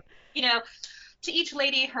for. To each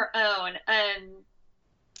lady her own.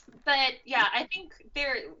 But yeah, I think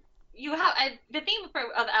the theme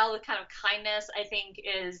of Elle with kind of kindness, I think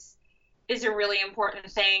is a really important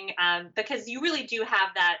thing, because you really do have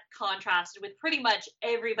that contrast with pretty much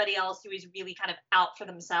everybody else who is really kind of out for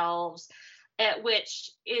themselves,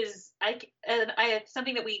 which is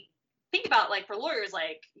something that we think about, like for lawyers,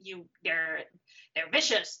 like they're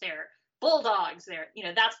vicious, they're bulldogs,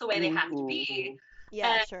 that's the way they have to be.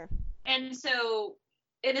 Yeah, sure. And so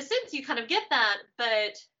in a sense you kind of get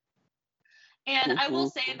that, and I will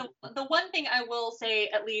say the one thing I will say,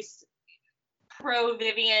 at least pro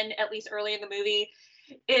Vivian, at least early in the movie,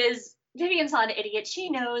 is Vivian's not an idiot. She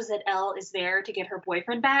knows that Elle is there to get her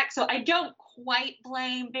boyfriend back. So I don't quite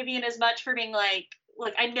blame Vivian as much for being like,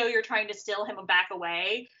 I know you're trying to steal him back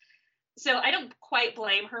away. So I don't quite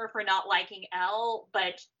blame her for not liking Elle,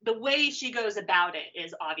 but the way she goes about it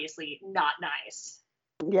is obviously not nice.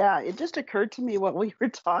 Yeah, it just occurred to me while we were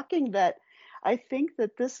talking that I think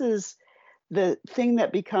that this is the thing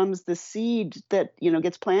that becomes the seed that,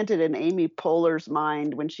 gets planted in Amy Poehler's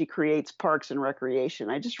mind when she creates Parks and Recreation.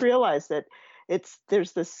 I just realized that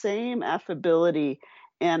there's the same affability,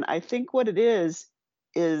 and I think what it is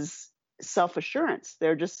self-assurance.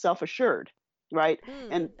 They're just self-assured, right?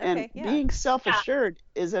 Being self-assured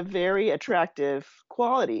is a very attractive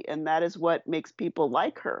quality, and that is what makes people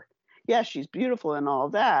like her. Yeah, she's beautiful and all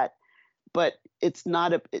that, but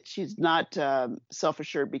she's not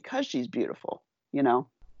self-assured because she's beautiful, That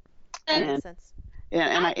makes sense.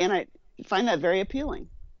 And I find that very appealing.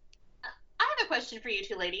 I have a question for you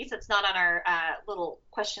two ladies. It's not on our little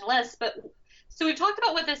question list, but so we've talked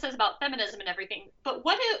about what this says about feminism and everything, but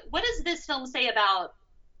what does this film say about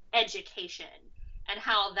education and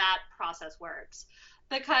how that process works?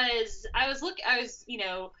 Because I was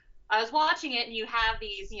watching it, and you have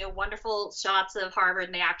these, wonderful shots of Harvard,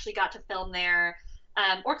 and they actually got to film there,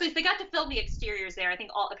 or at least they got to film the exteriors there. I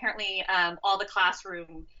think all the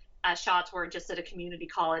classroom shots were just at a community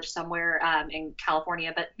college somewhere in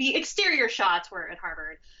California, but the exterior shots were at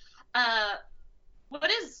Harvard.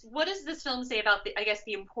 What does this film say about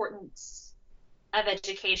the importance of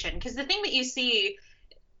education? Because the thing that you see,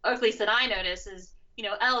 or at least that I notice, is,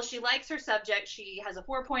 Elle, she likes her subject. She has a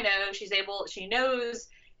 4.0. She knows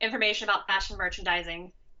information about fashion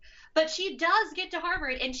merchandising, but she does get to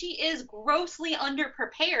Harvard and she is grossly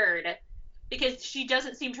underprepared because she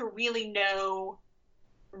doesn't seem to really know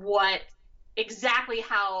exactly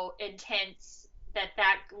how intense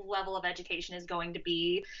that level of education is going to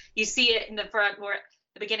be. You see it in the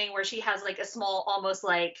beginning where she has like a small, almost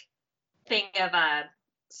like thing of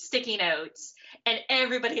sticky notes, and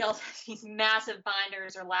everybody else has these massive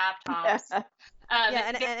binders or laptops.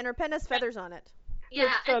 And her pen has feathers on it.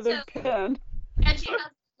 Yeah, and she has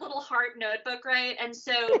a little heart notebook, right? And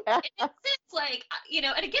so it's like,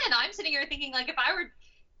 and again, I'm sitting here thinking, like, if I were,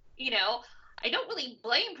 I don't really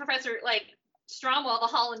blame Professor, like, Stromwell, the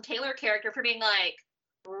Holland Taylor character, for being like,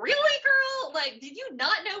 really, girl? Like, did you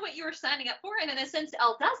not know what you were signing up for? And in a sense,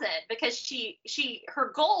 Elle doesn't, because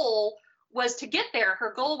her goal was to get there.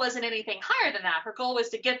 Her goal wasn't anything higher than that. Her goal was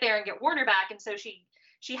to get there and get Warner back, and so she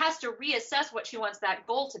has to reassess what she wants that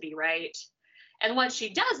goal to be, right? And once she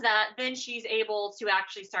does that, then she's able to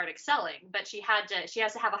actually start excelling. But she has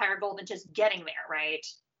to have a higher goal than just getting there, right?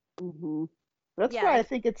 Mm-hmm. That's why I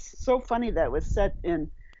think it's so funny that it was set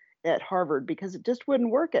at Harvard, because it just wouldn't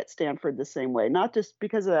work at Stanford the same way. Not just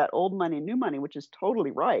because of that old money, new money, which is totally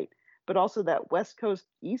right, but also that West Coast,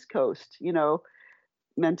 East Coast,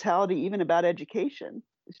 mentality, even about education.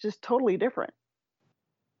 It's just totally different.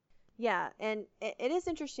 Yeah, and it is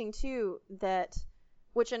interesting too that.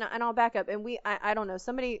 And I'll back up, and I don't know,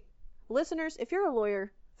 listeners, if you're a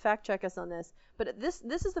lawyer, fact check us on this, but this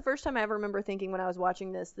is the first time I ever remember thinking when I was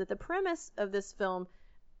watching this, that the premise of this film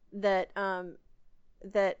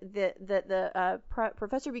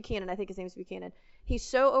Professor Buchanan, I think his name is Buchanan, he's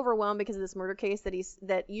so overwhelmed because of this murder case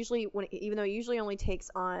that usually even though he usually only takes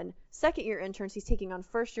on second year interns, he's taking on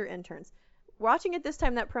first year interns. Watching it this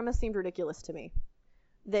time, that premise seemed ridiculous to me.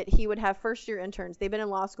 That he would have first year interns. They've been in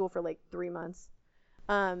law school for like 3 months.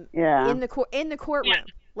 Yeah. In the courtroom. Yeah.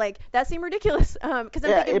 Like that seemed ridiculous. Because I'm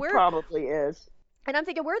thinking it probably is. And I'm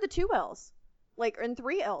thinking, where are the 2 L's? Like, and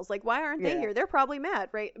 3 L's? Like, why aren't they here? They're probably mad,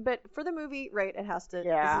 right? But for the movie, right, it has to.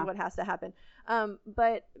 Yeah. This is what has to happen.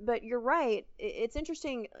 But you're right. It's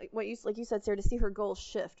interesting what you said, Sarah, to see her goals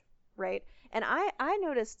shift, right? And I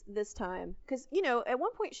noticed this time because at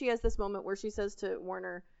one point she has this moment where she says to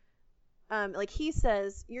Warner, like he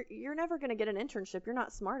says, you're never gonna get an internship. You're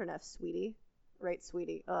not smart enough, sweetie, right,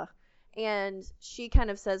 sweetie? Ugh. And she kind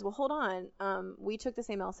of says, well, hold on. We took the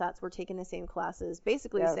same LSATs. We're taking the same classes.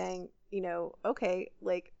 Basically saying, okay,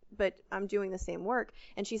 like, but I'm doing the same work.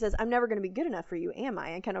 And she says, I'm never going to be good enough for you, am I?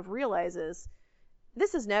 And kind of realizes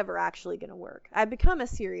this is never actually going to work. I've become a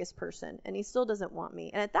serious person and he still doesn't want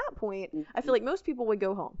me. And at that point, I feel like most people would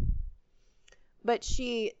go home. But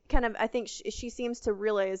she kind of, I think she seems to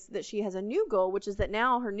realize that she has a new goal, which is that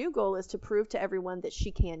now her new goal is to prove to everyone that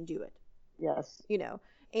she can do it. Yes.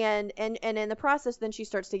 And in the process, then she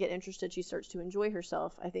starts to get interested. She starts to enjoy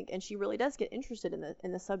herself, I think, and she really does get interested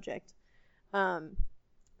in the subject.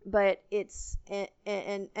 But it's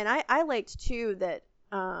and I liked too that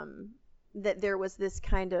that there was this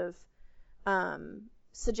kind of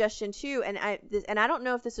suggestion too, and I don't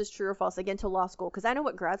know if this is true or false. Again, to law school, because I know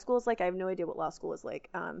what grad school is like. I have no idea what law school is like.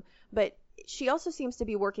 But she also seems to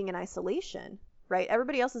be working in isolation, right?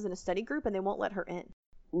 Everybody else is in a study group, and they won't let her in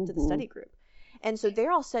to the study group. And so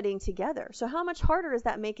they're all studying together. So how much harder is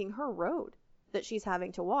that making her road that she's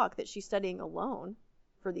having to walk, that she's studying alone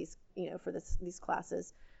for these, these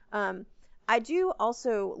classes? I do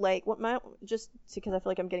also like just because I feel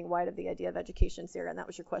like I'm getting wide of the idea of education, Sarah, and that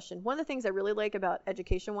was your question. One of the things I really like about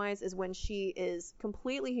education-wise is when she is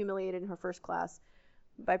completely humiliated in her first class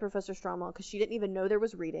by Professor Stromwell because she didn't even know there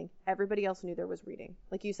was reading. Everybody else knew there was reading.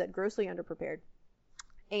 Like you said, grossly underprepared.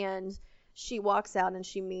 And she walks out and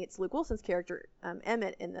she meets Luke Wilson's character,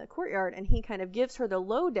 Emmett, in the courtyard, and he kind of gives her the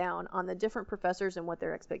lowdown on the different professors and what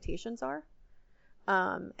their expectations are,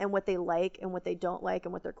 and what they like and what they don't like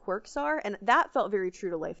and what their quirks are. And that felt very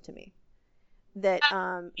true to life to me. That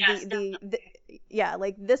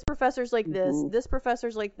like this professor's like this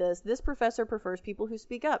professor's like this professor prefers people who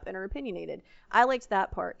speak up and are opinionated. I liked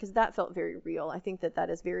that part because that felt very real. I think that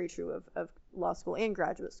is very true of law school and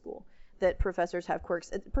graduate school, that professors have quirks.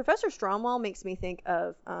 Professor Stromwell makes me think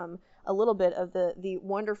of a little bit of the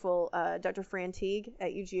wonderful Dr. Fran Teague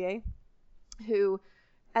at UGA, who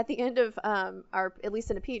at the end of our, at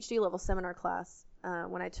least in a PhD level seminar class,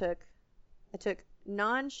 when I took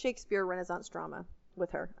non-Shakespeare Renaissance drama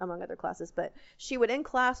with her, among other classes, but she would end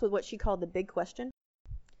class with what she called the big question.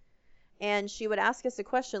 And she would ask us a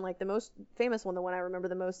question, like the most famous one, the one I remember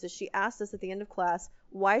the most, is she asked us at the end of class,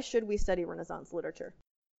 why should we study Renaissance literature?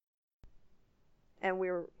 And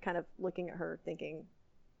we were kind of looking at her thinking,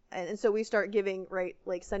 and so we start giving, right,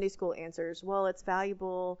 like Sunday school answers. Well, it's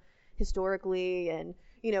valuable historically, and,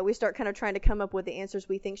 we start kind of trying to come up with the answers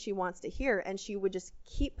we think she wants to hear, and she would just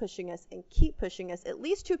keep pushing us and keep pushing us. At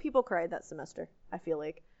least 2 people cried that semester, I feel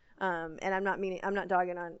like. And I'm not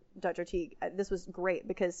dogging on Dr. Teague. This was great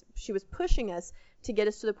because she was pushing us to get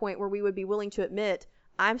us to the point where we would be willing to admit,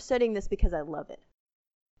 I'm studying this because I love it,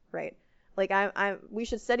 right? Like we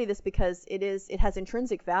should study this because it has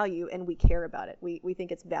intrinsic value and we care about it. We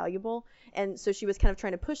think it's valuable. And so she was kind of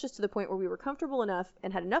trying to push us to the point where we were comfortable enough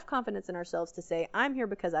and had enough confidence in ourselves to say, I'm here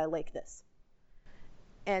because I like this.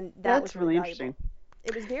 And that was really interesting.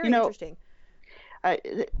 It was very interesting.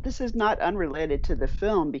 This is not unrelated to the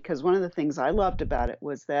film, because one of the things I loved about it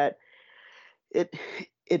was that it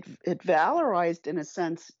valorized, in a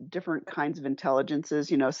sense, different kinds of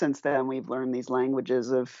intelligences. Since then we've learned these languages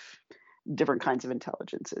of different kinds of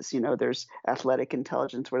intelligences. There's athletic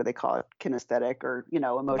intelligence, what do they call it? Kinesthetic, or,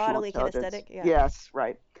 emotional bodily intelligence. Kinesthetic, yeah. Yes,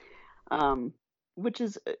 right. Which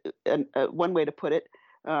is one way to put it.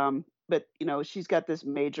 But, she's got this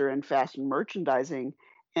major in fashion merchandising,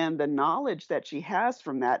 and the knowledge that she has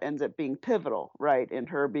from that ends up being pivotal, right, in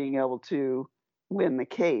her being able to win the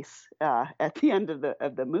case at the end of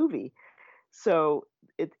the movie. So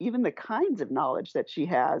even the kinds of knowledge that she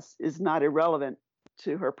has is not irrelevant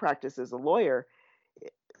to her practice as a lawyer.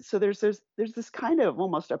 So there's this kind of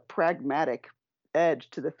almost a pragmatic edge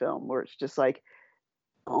to the film, where it's just like,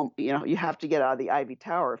 you have to get out of the ivy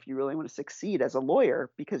tower if you really want to succeed as a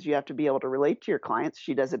lawyer, because you have to be able to relate to your clients.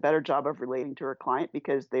 She does a better job of relating to her client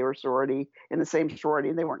because they were in the same sorority,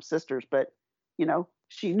 and they weren't sisters, but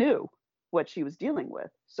she knew what she was dealing with.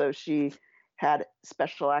 So she had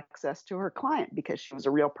special access to her client because she was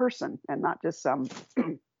a real person and not just some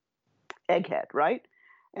egghead, right?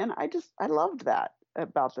 And I loved that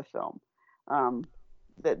about the film.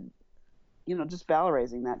 That just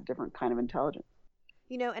valorizing that different kind of intelligence.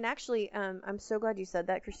 And actually, I'm so glad you said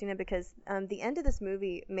that, Christina, because the end of this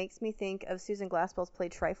movie makes me think of Susan Glaspell's play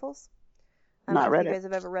Trifles. I don't know if you guys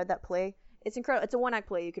have ever read that play. It's incredible. It's a one-act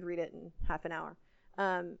play. You could read it in half an hour,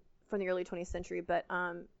 from the early 20th century. But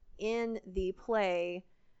in the play,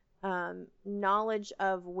 knowledge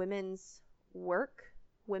of women's work,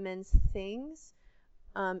 women's things,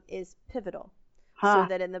 is pivotal. So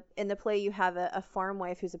that in the play you have a farm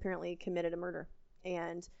wife who's apparently committed a murder,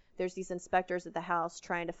 and there's these inspectors at the house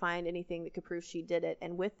trying to find anything that could prove she did it,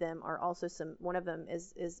 and with them are also one of them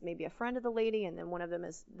is maybe a friend of the lady, and then one of them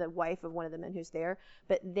is the wife of one of the men who's there,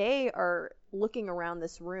 but they are looking around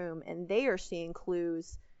this room and they are seeing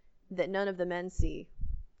clues that none of the men see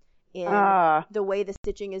in the way the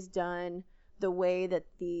stitching is done, the way that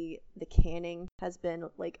the canning has been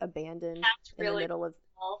like abandoned in the middle of.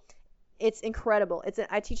 It's incredible.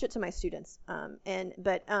 I teach it to my students.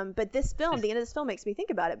 But this film, the end of this film makes me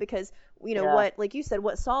think about it, because what, like you said,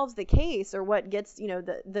 what solves the case, or what gets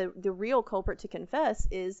the real culprit to confess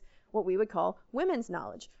is what we would call women's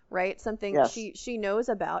knowledge, right? Something she knows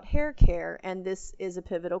about hair care, and this is a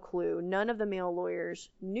pivotal clue. None of the male lawyers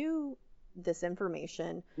knew this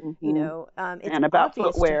information. It's and about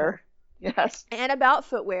footwear. Yes. And about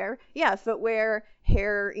footwear. Yeah, footwear,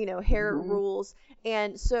 hair, hair rules.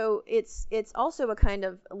 And so it's also a kind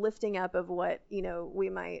of lifting up of what,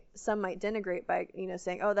 some might denigrate by,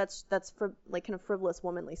 saying, oh, that's like kind of frivolous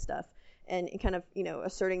womanly stuff, and kind of,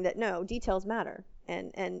 asserting that no, details matter,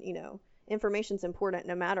 and information's important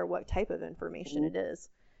no matter what type of information it is.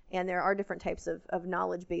 And there are different types of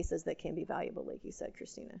knowledge bases that can be valuable, like you said,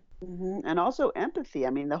 Christina. And also empathy.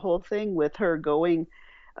 I mean, the whole thing with her going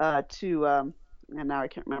to and now I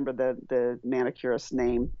can't remember the manicurist's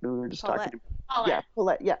name we were just talking about. Yeah,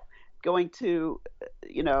 Paulette. Yeah, going to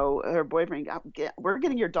her boyfriend. We're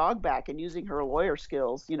getting your dog back, and using her lawyer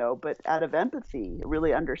skills, but out of empathy,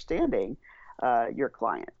 really understanding your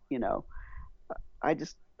client.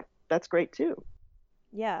 That's great too.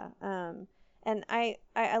 Yeah. And I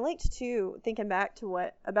liked too, thinking back to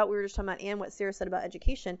what we were just talking about, and what Sarah said about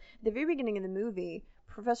education. At the very beginning of the movie,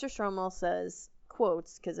 Professor Stromwell says,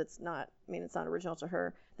 quotes, because it's not original to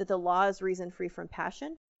her, that the law is reason free from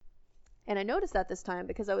passion. And I noticed that this time,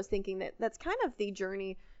 because I was thinking that that's kind of the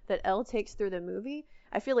journey that Elle takes through the movie,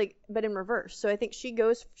 I feel like, but in reverse. So I think she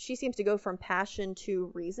seems to go from passion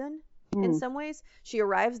to reason in some ways. She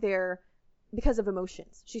arrives there because of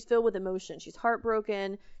emotions. She's filled with emotion. She's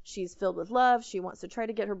heartbroken. She's filled with love. She wants to try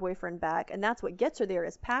to get her boyfriend back, and that's what gets her there,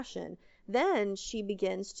 is passion. Then she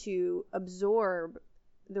begins to absorb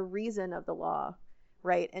the reason of the law,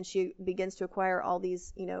 right? And she begins to acquire all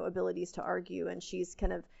these, abilities to argue, and she's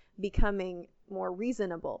kind of becoming more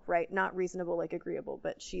reasonable, right? Not reasonable like agreeable,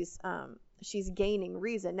 but she's gaining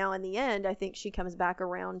reason. Now, in the end, I think she comes back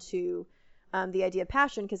around to the idea of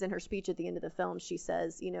passion, because in her speech at the end of the film, she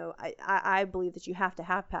says, I believe that you have to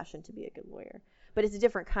have passion to be a good lawyer. But it's a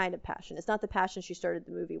different kind of passion. It's not the passion she started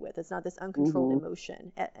the movie with. It's not this uncontrolled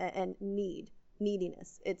emotion and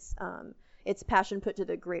neediness. It's passion put to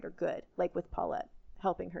the greater good, like with Paulette,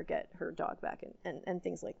 helping her get her dog back, and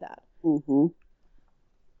things like that.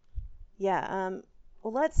 Yeah.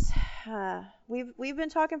 Well, let's we've been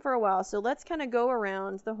talking for a while, so let's kind of go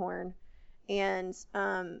around the horn and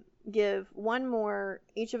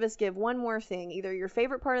each of us give one more thing, either your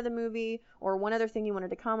favorite part of the movie or one other thing you wanted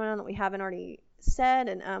to comment on that we haven't already said.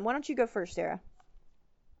 And why don't you go first, Sarah?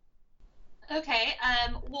 Okay.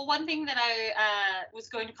 Well, one thing that I was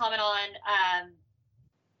going to comment on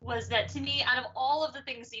was that, to me, out of all of the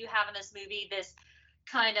things that you have in this movie, this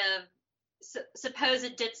kind of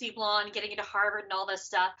supposed ditzy blonde getting into Harvard and all this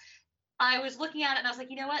stuff, I was looking at it and I was like,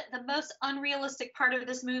 you know what? The most unrealistic part of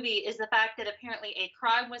this movie is the fact that apparently a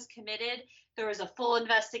crime was committed. There was a full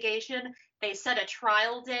investigation. They set a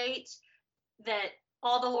trial date that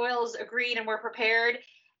all the lawyers agreed and were prepared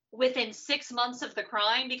within 6 months of the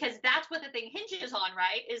crime, because that's what the thing hinges on,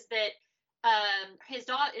 right? Is that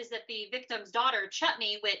the victim's daughter,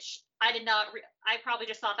 Chutney, which I probably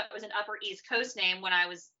just thought that was an Upper East Coast name when I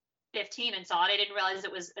was 15 and saw it. I didn't realize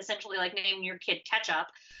it was essentially like naming your kid Ketchup.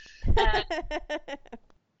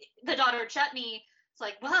 The daughter Chutney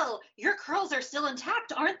It's like, well, your curls are still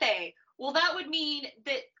intact, aren't they? Well, that would mean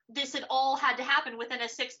that this had all had to happen within a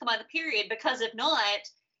 6-month period, because if not,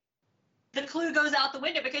 the clue goes out the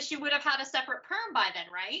window, because she would have had a separate perm by then,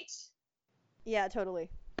 right? Yeah, totally.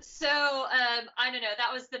 So I don't know.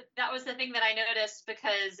 That was the thing that I noticed,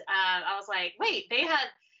 because I was like, wait, they had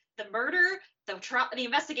the murder, the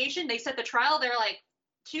investigation. They set the trial. They're like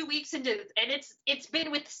 2 weeks into, and it's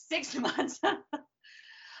been with 6 months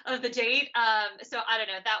of the date. So I don't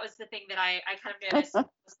know. That was the thing that I kind of noticed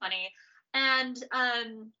was funny. And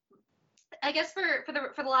I guess for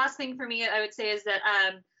the last thing for me, I would say is that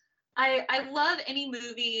I love any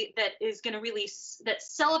movie that is going to that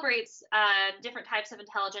celebrates different types of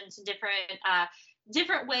intelligence and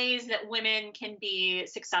different ways that women can be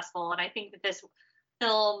successful. And I think that this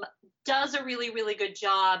film does a really, really good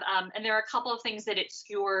job. And there are a couple of things that it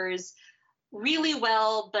skewers really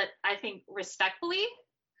well, but I think respectfully.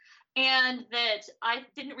 And that I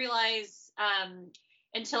didn't realize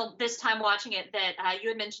until this time watching it that you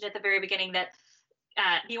had mentioned at the very beginning that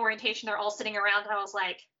the orientation, they're all sitting around, and I was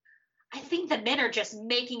like, I think the men are just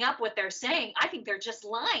making up what they're saying. I think they're just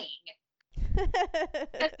lying.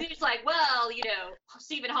 It's like, well,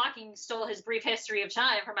 Stephen Hawking stole his brief history of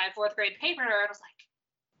time from my 4th grade paper, and I was like,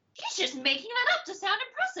 he's just making that up to sound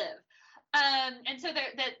impressive. And so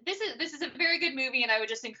this is a very good movie, and I would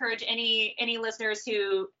just encourage any listeners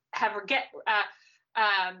who have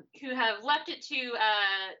left it to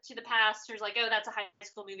the past, who's like, oh, that's a high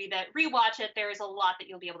school movie, that rewatch it. There is a lot that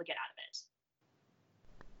you'll be able to get out of it.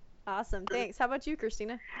 Awesome. Thanks. How about you,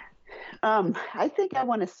 Christina? I think I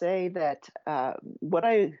want to say that what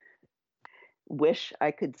I wish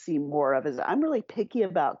I could see more of is, I'm really picky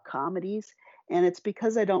about comedies, and it's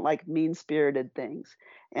because I don't like mean-spirited things.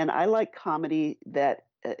 And I like comedy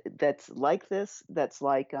that's like this, that's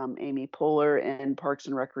like Amy Poehler in Parks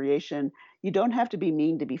and Recreation. You don't have to be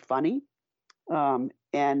mean to be funny,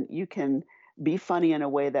 and you can be funny in a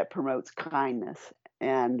way that promotes kindness.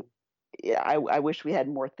 And I wish we had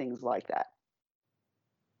more things like that.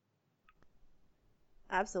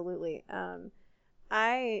 Absolutely.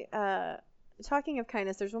 Talking of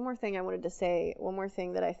kindness, there's one more thing I wanted to say. One more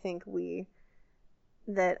thing that I think is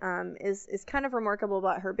kind of remarkable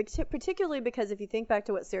about her, particularly because if you think back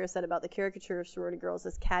to what Sarah said about the caricature of sorority girls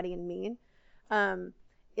as catty and mean,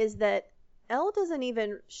 is that Elle doesn't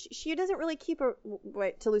even, she doesn't really keep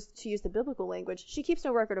to use the biblical language, she keeps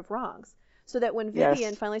no record of wrongs. So that when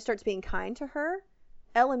Vivian finally starts being kind to her,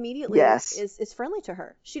 Elle immediately is friendly to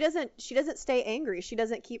her. She doesn't stay angry. She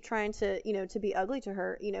doesn't keep trying to be ugly to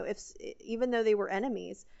her. Even though they were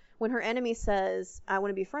enemies, when her enemy says, I want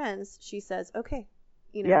to be friends, she says, okay.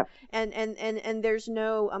 And there's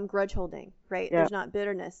no grudge holding, right? Yeah. There's not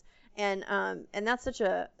bitterness. And that's such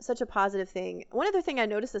a positive thing. One other thing I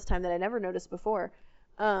noticed this time that I never noticed before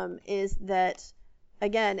is that,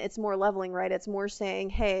 again, it's more leveling, right? It's more saying,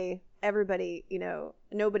 hey, everybody,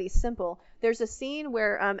 nobody's simple. There's a scene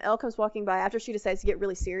where Elle comes walking by after she decides to get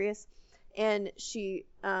really serious, and she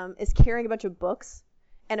is carrying a bunch of books,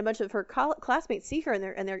 and a bunch of her classmates see her,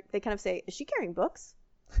 and they kind of say, is she carrying books?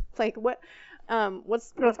 Like, what's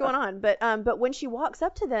going on? But when she walks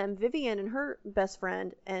up to them, Vivian and her best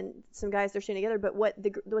friend and some guys, they're standing together, but what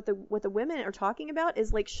the women are talking about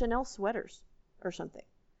is like Chanel sweaters or something.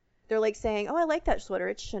 They're like saying, oh, I like that sweater,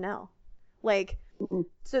 it's Chanel. Like,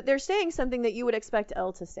 so they're saying something that you would expect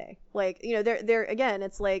Elle to say. Like, they're again,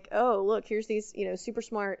 it's like, oh, look, here's these, super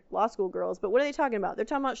smart law school girls, but what are they talking about? They're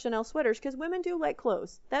talking about Chanel sweaters because women do like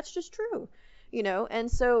clothes. That's just true,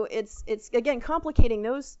 and so it's again complicating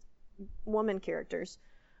those woman characters.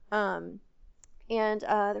 And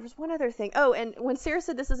there was one other thing. Oh, and when Sarah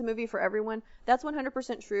said this is a movie for everyone, that's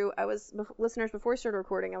 100% true. Listeners, before we started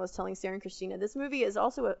recording, I was telling Sarah and Christina, this movie is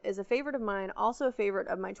also a favorite of mine, also a favorite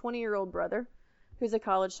of my 20-year-old brother, who's a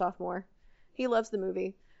college sophomore. He loves the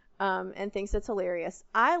movie and thinks it's hilarious.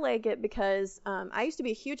 I like it because I used to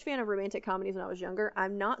be a huge fan of romantic comedies when I was younger.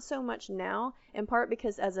 I'm not so much now, in part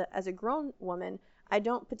because as a grown woman, I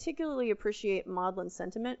don't particularly appreciate maudlin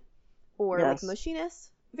sentiment or like mushiness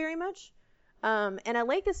very much. And I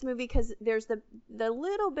like this movie because there's the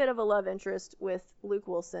little bit of a love interest with Luke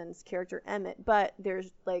Wilson's character Emmett, but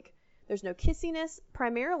there's no kissiness.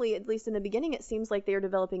 Primarily, at least in the beginning, it seems like they're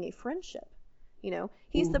developing a friendship.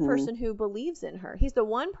 He's the person who believes in her. He's the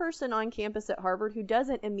one person on campus at Harvard who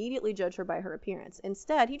doesn't immediately judge her by her appearance.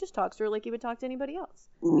 Instead, he just talks to her like he would talk to anybody else.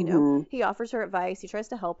 He offers her advice. He tries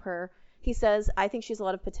to help her. He says, I think she's a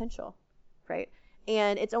lot of potential, right?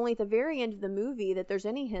 And it's only at the very end of the movie that there's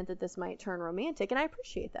any hint that this might turn romantic. And I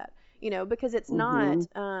appreciate that, because it's not,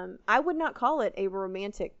 I would not call it a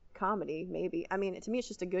romantic comedy, maybe. I mean, to me, it's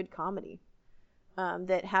just a good comedy.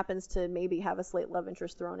 that happens to maybe have a slight love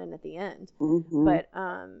interest thrown in at the end. Mm-hmm. But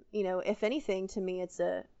if anything, to me, it's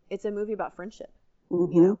a movie about friendship.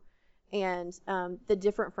 Mm-hmm. And the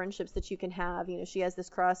different friendships that you can have. She has this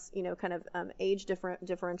cross, kind of age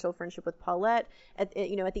differential friendship with Paulette. At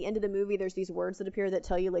the end of the movie, there's these words that appear that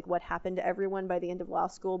tell you like what happened to everyone by the end of law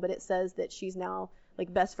school, but it says that she's now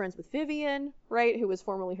like best friends with Vivian, right, who was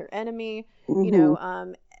formerly her enemy.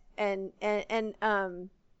 Mm-hmm. And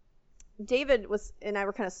David was and I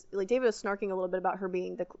were kind of like, David was snarking a little bit about her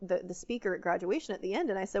being the speaker at graduation at the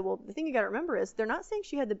end, and I said, well, the thing you got to remember is they're not saying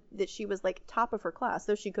that she was like top of her class,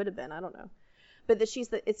 though she could have been, I don't know, but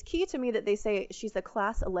that it's key to me that they say she's the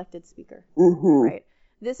class elected speaker. Mm-hmm. Right?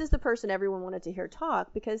 This is the person everyone wanted to hear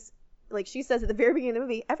talk, because like she says at the very beginning of the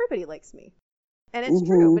movie, everybody likes me, and it's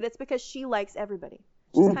true, but it's because she likes everybody.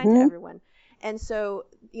 She's kind to everyone. And so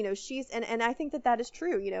she's and I think that is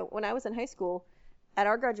true. When I was in high school, at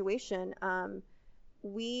our graduation,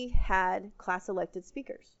 we had class elected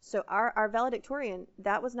speakers. So our valedictorian,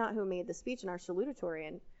 that was not who made the speech, and our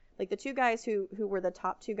salutatorian, like the two guys who were the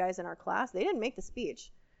top two guys in our class, they didn't make the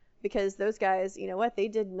speech, because those guys, they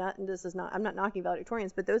did not, and I'm not knocking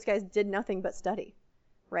valedictorians, but those guys did nothing but study,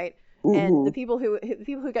 right? And the people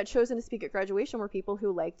who got chosen to speak at graduation were people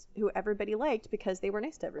who everybody liked because they were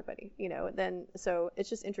nice to everybody, so it's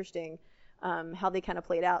just interesting how they kind of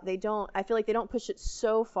played out. I feel like they don't push it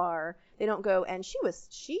so far. They don't go, and she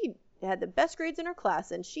had the best grades in her class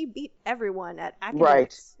and she beat everyone at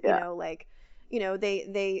academics. Right. Yeah.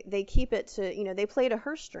 They keep it to, they play to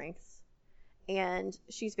her strengths, and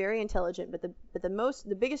she's very intelligent, but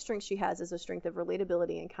the biggest strength she has is a strength of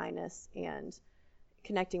relatability and kindness and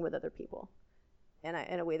connecting with other people in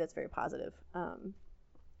a way that's very positive.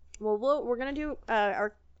 We're going to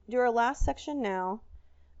do our last section now,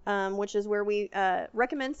 which is where we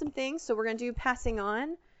recommend some things. So we're going to do passing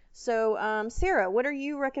on. So Sarah, what are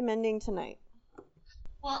you recommending tonight?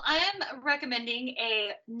 Well, I am recommending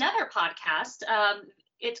another podcast.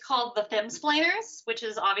 It's called The Femsplainers, which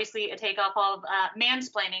is obviously a takeoff of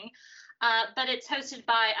mansplaining. But it's hosted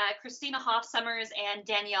by Christina Hoff-Summers and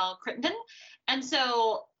Danielle Crittenden. And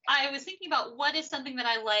so I was thinking about what is something that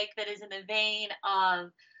I like that is in the vein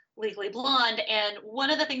of Legally Blonde. And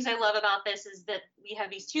one of the things I love about this is that we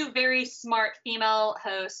have these two very smart female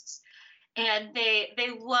hosts, and they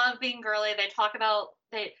love being girly. They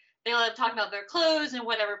love talking about their clothes and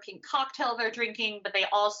whatever pink cocktail they're drinking, but they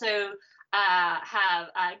also have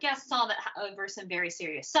guests on that over some very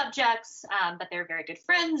serious subjects, but they're very good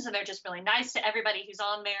friends, and they're just really nice to everybody who's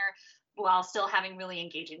on there while still having really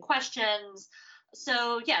engaging questions.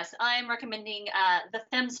 So yes, I'm recommending the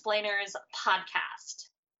Femsplainers podcast.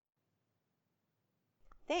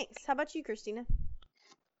 Thanks. How about you, Christina?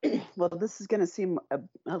 Well, this is going to seem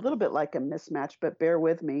a little bit like a mismatch, but bear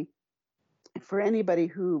with me. For anybody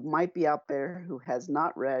who might be out there who has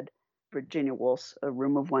not read Virginia Woolf's A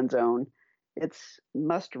Room of One's Own, it's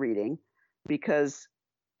must reading, because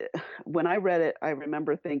when I read it, I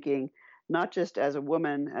remember thinking, not just as a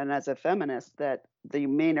woman and as a feminist, that the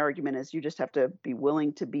main argument is you just have to be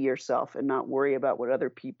willing to be yourself and not worry about what other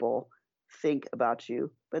people think about you.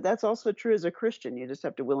 But that's also true as a Christian. You just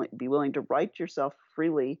have to be willing to write yourself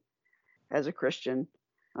freely as a Christian,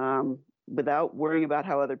 without worrying about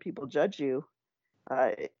how other people judge you.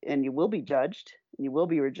 And you will be judged, and you will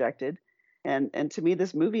be rejected. And to me,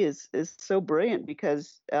 this movie is so brilliant,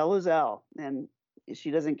 because Elle is Elle, and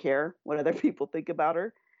she doesn't care what other people think about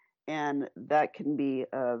her. And that can be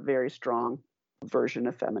a very strong version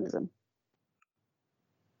of feminism.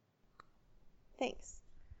 Thanks.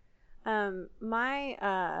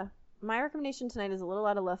 My recommendation tonight is a little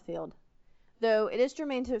out of left field, though it is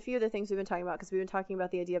germane to a few of the things we've been talking about, because we've been talking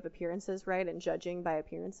about the idea of appearances, right, and judging by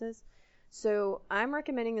appearances. So I'm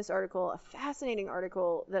recommending this article, a fascinating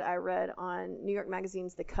article that I read on New York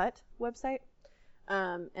Magazine's The Cut website.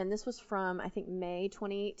 And this was from, I think, May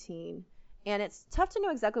 2018. And it's tough to know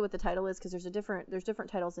exactly what the title is, because there's different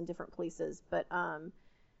titles in different places. But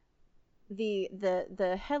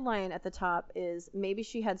the headline at the top is "Maybe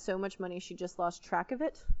She Had So Much Money She Just Lost Track of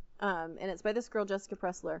It." And it's by this girl, Jessica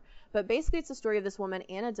Pressler. But basically it's the story of this woman,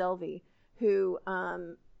 Anna Delvey, who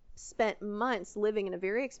spent months living in a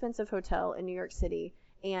very expensive hotel in New York City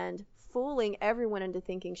and fooling everyone into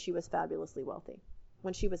thinking she was fabulously wealthy,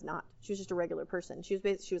 when she was not. She was just a regular person. She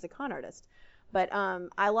was a con artist. But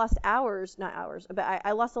I lost I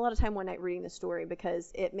lost a lot of time one night reading this story,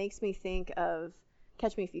 because it makes me think of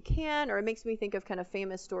Catch Me If You Can, or it makes me think of kind of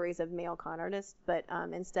famous stories of male con artists, but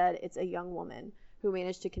instead it's a young woman who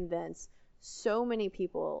managed to convince so many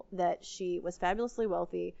people that she was fabulously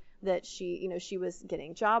wealthy, that she was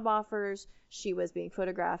getting job offers. She was being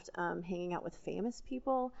photographed hanging out with famous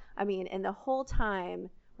people. I mean, and the whole time,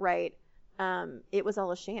 right, it was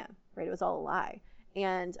all a sham, right? It was all a lie.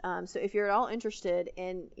 And so if you're at all interested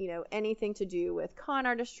in, anything to do with con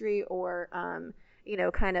artistry or,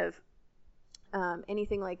 kind of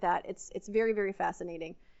anything like that, it's very, very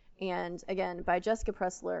fascinating. And again, by Jessica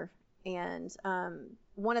Pressler. And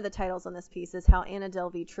one of the titles on this piece is How Anna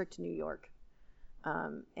Delvey Tricked New York.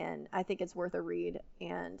 And I think it's worth a read,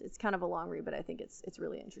 and it's kind of a long read, but I think it's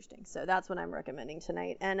really interesting. So that's what I'm recommending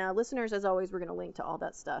tonight. And listeners, as always, we're going to link to all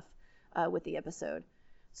that stuff with the episode.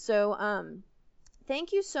 So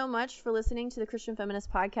thank you so much for listening to the Christian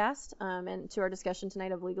Feminist podcast and to our discussion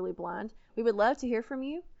tonight of Legally Blonde. We would love to hear from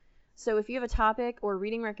you. So if you have a topic or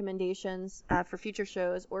reading recommendations for future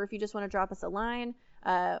shows, or if you just want to drop us a line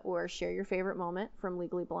or share your favorite moment from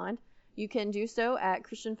Legally Blonde, you can do so at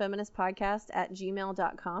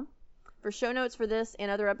christianfeministpodcast@gmail.com. For show notes for this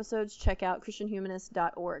and other episodes, check out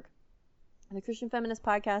christianhumanist.org. The Christian Feminist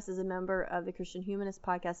Podcast is a member of the Christian Humanist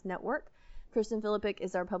Podcast Network. Kristen Philippic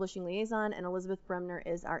is our publishing liaison, and Elizabeth Bremner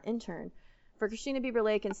is our intern. For Christina Bieber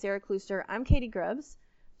Lake and Sara Klooster, I'm Katie Grubbs.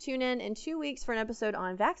 Tune in 2 weeks for an episode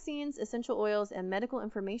on vaccines, essential oils, and medical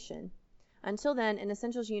information. Until then, in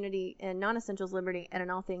essentials unity, in non-essentials liberty, and in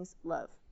all things love.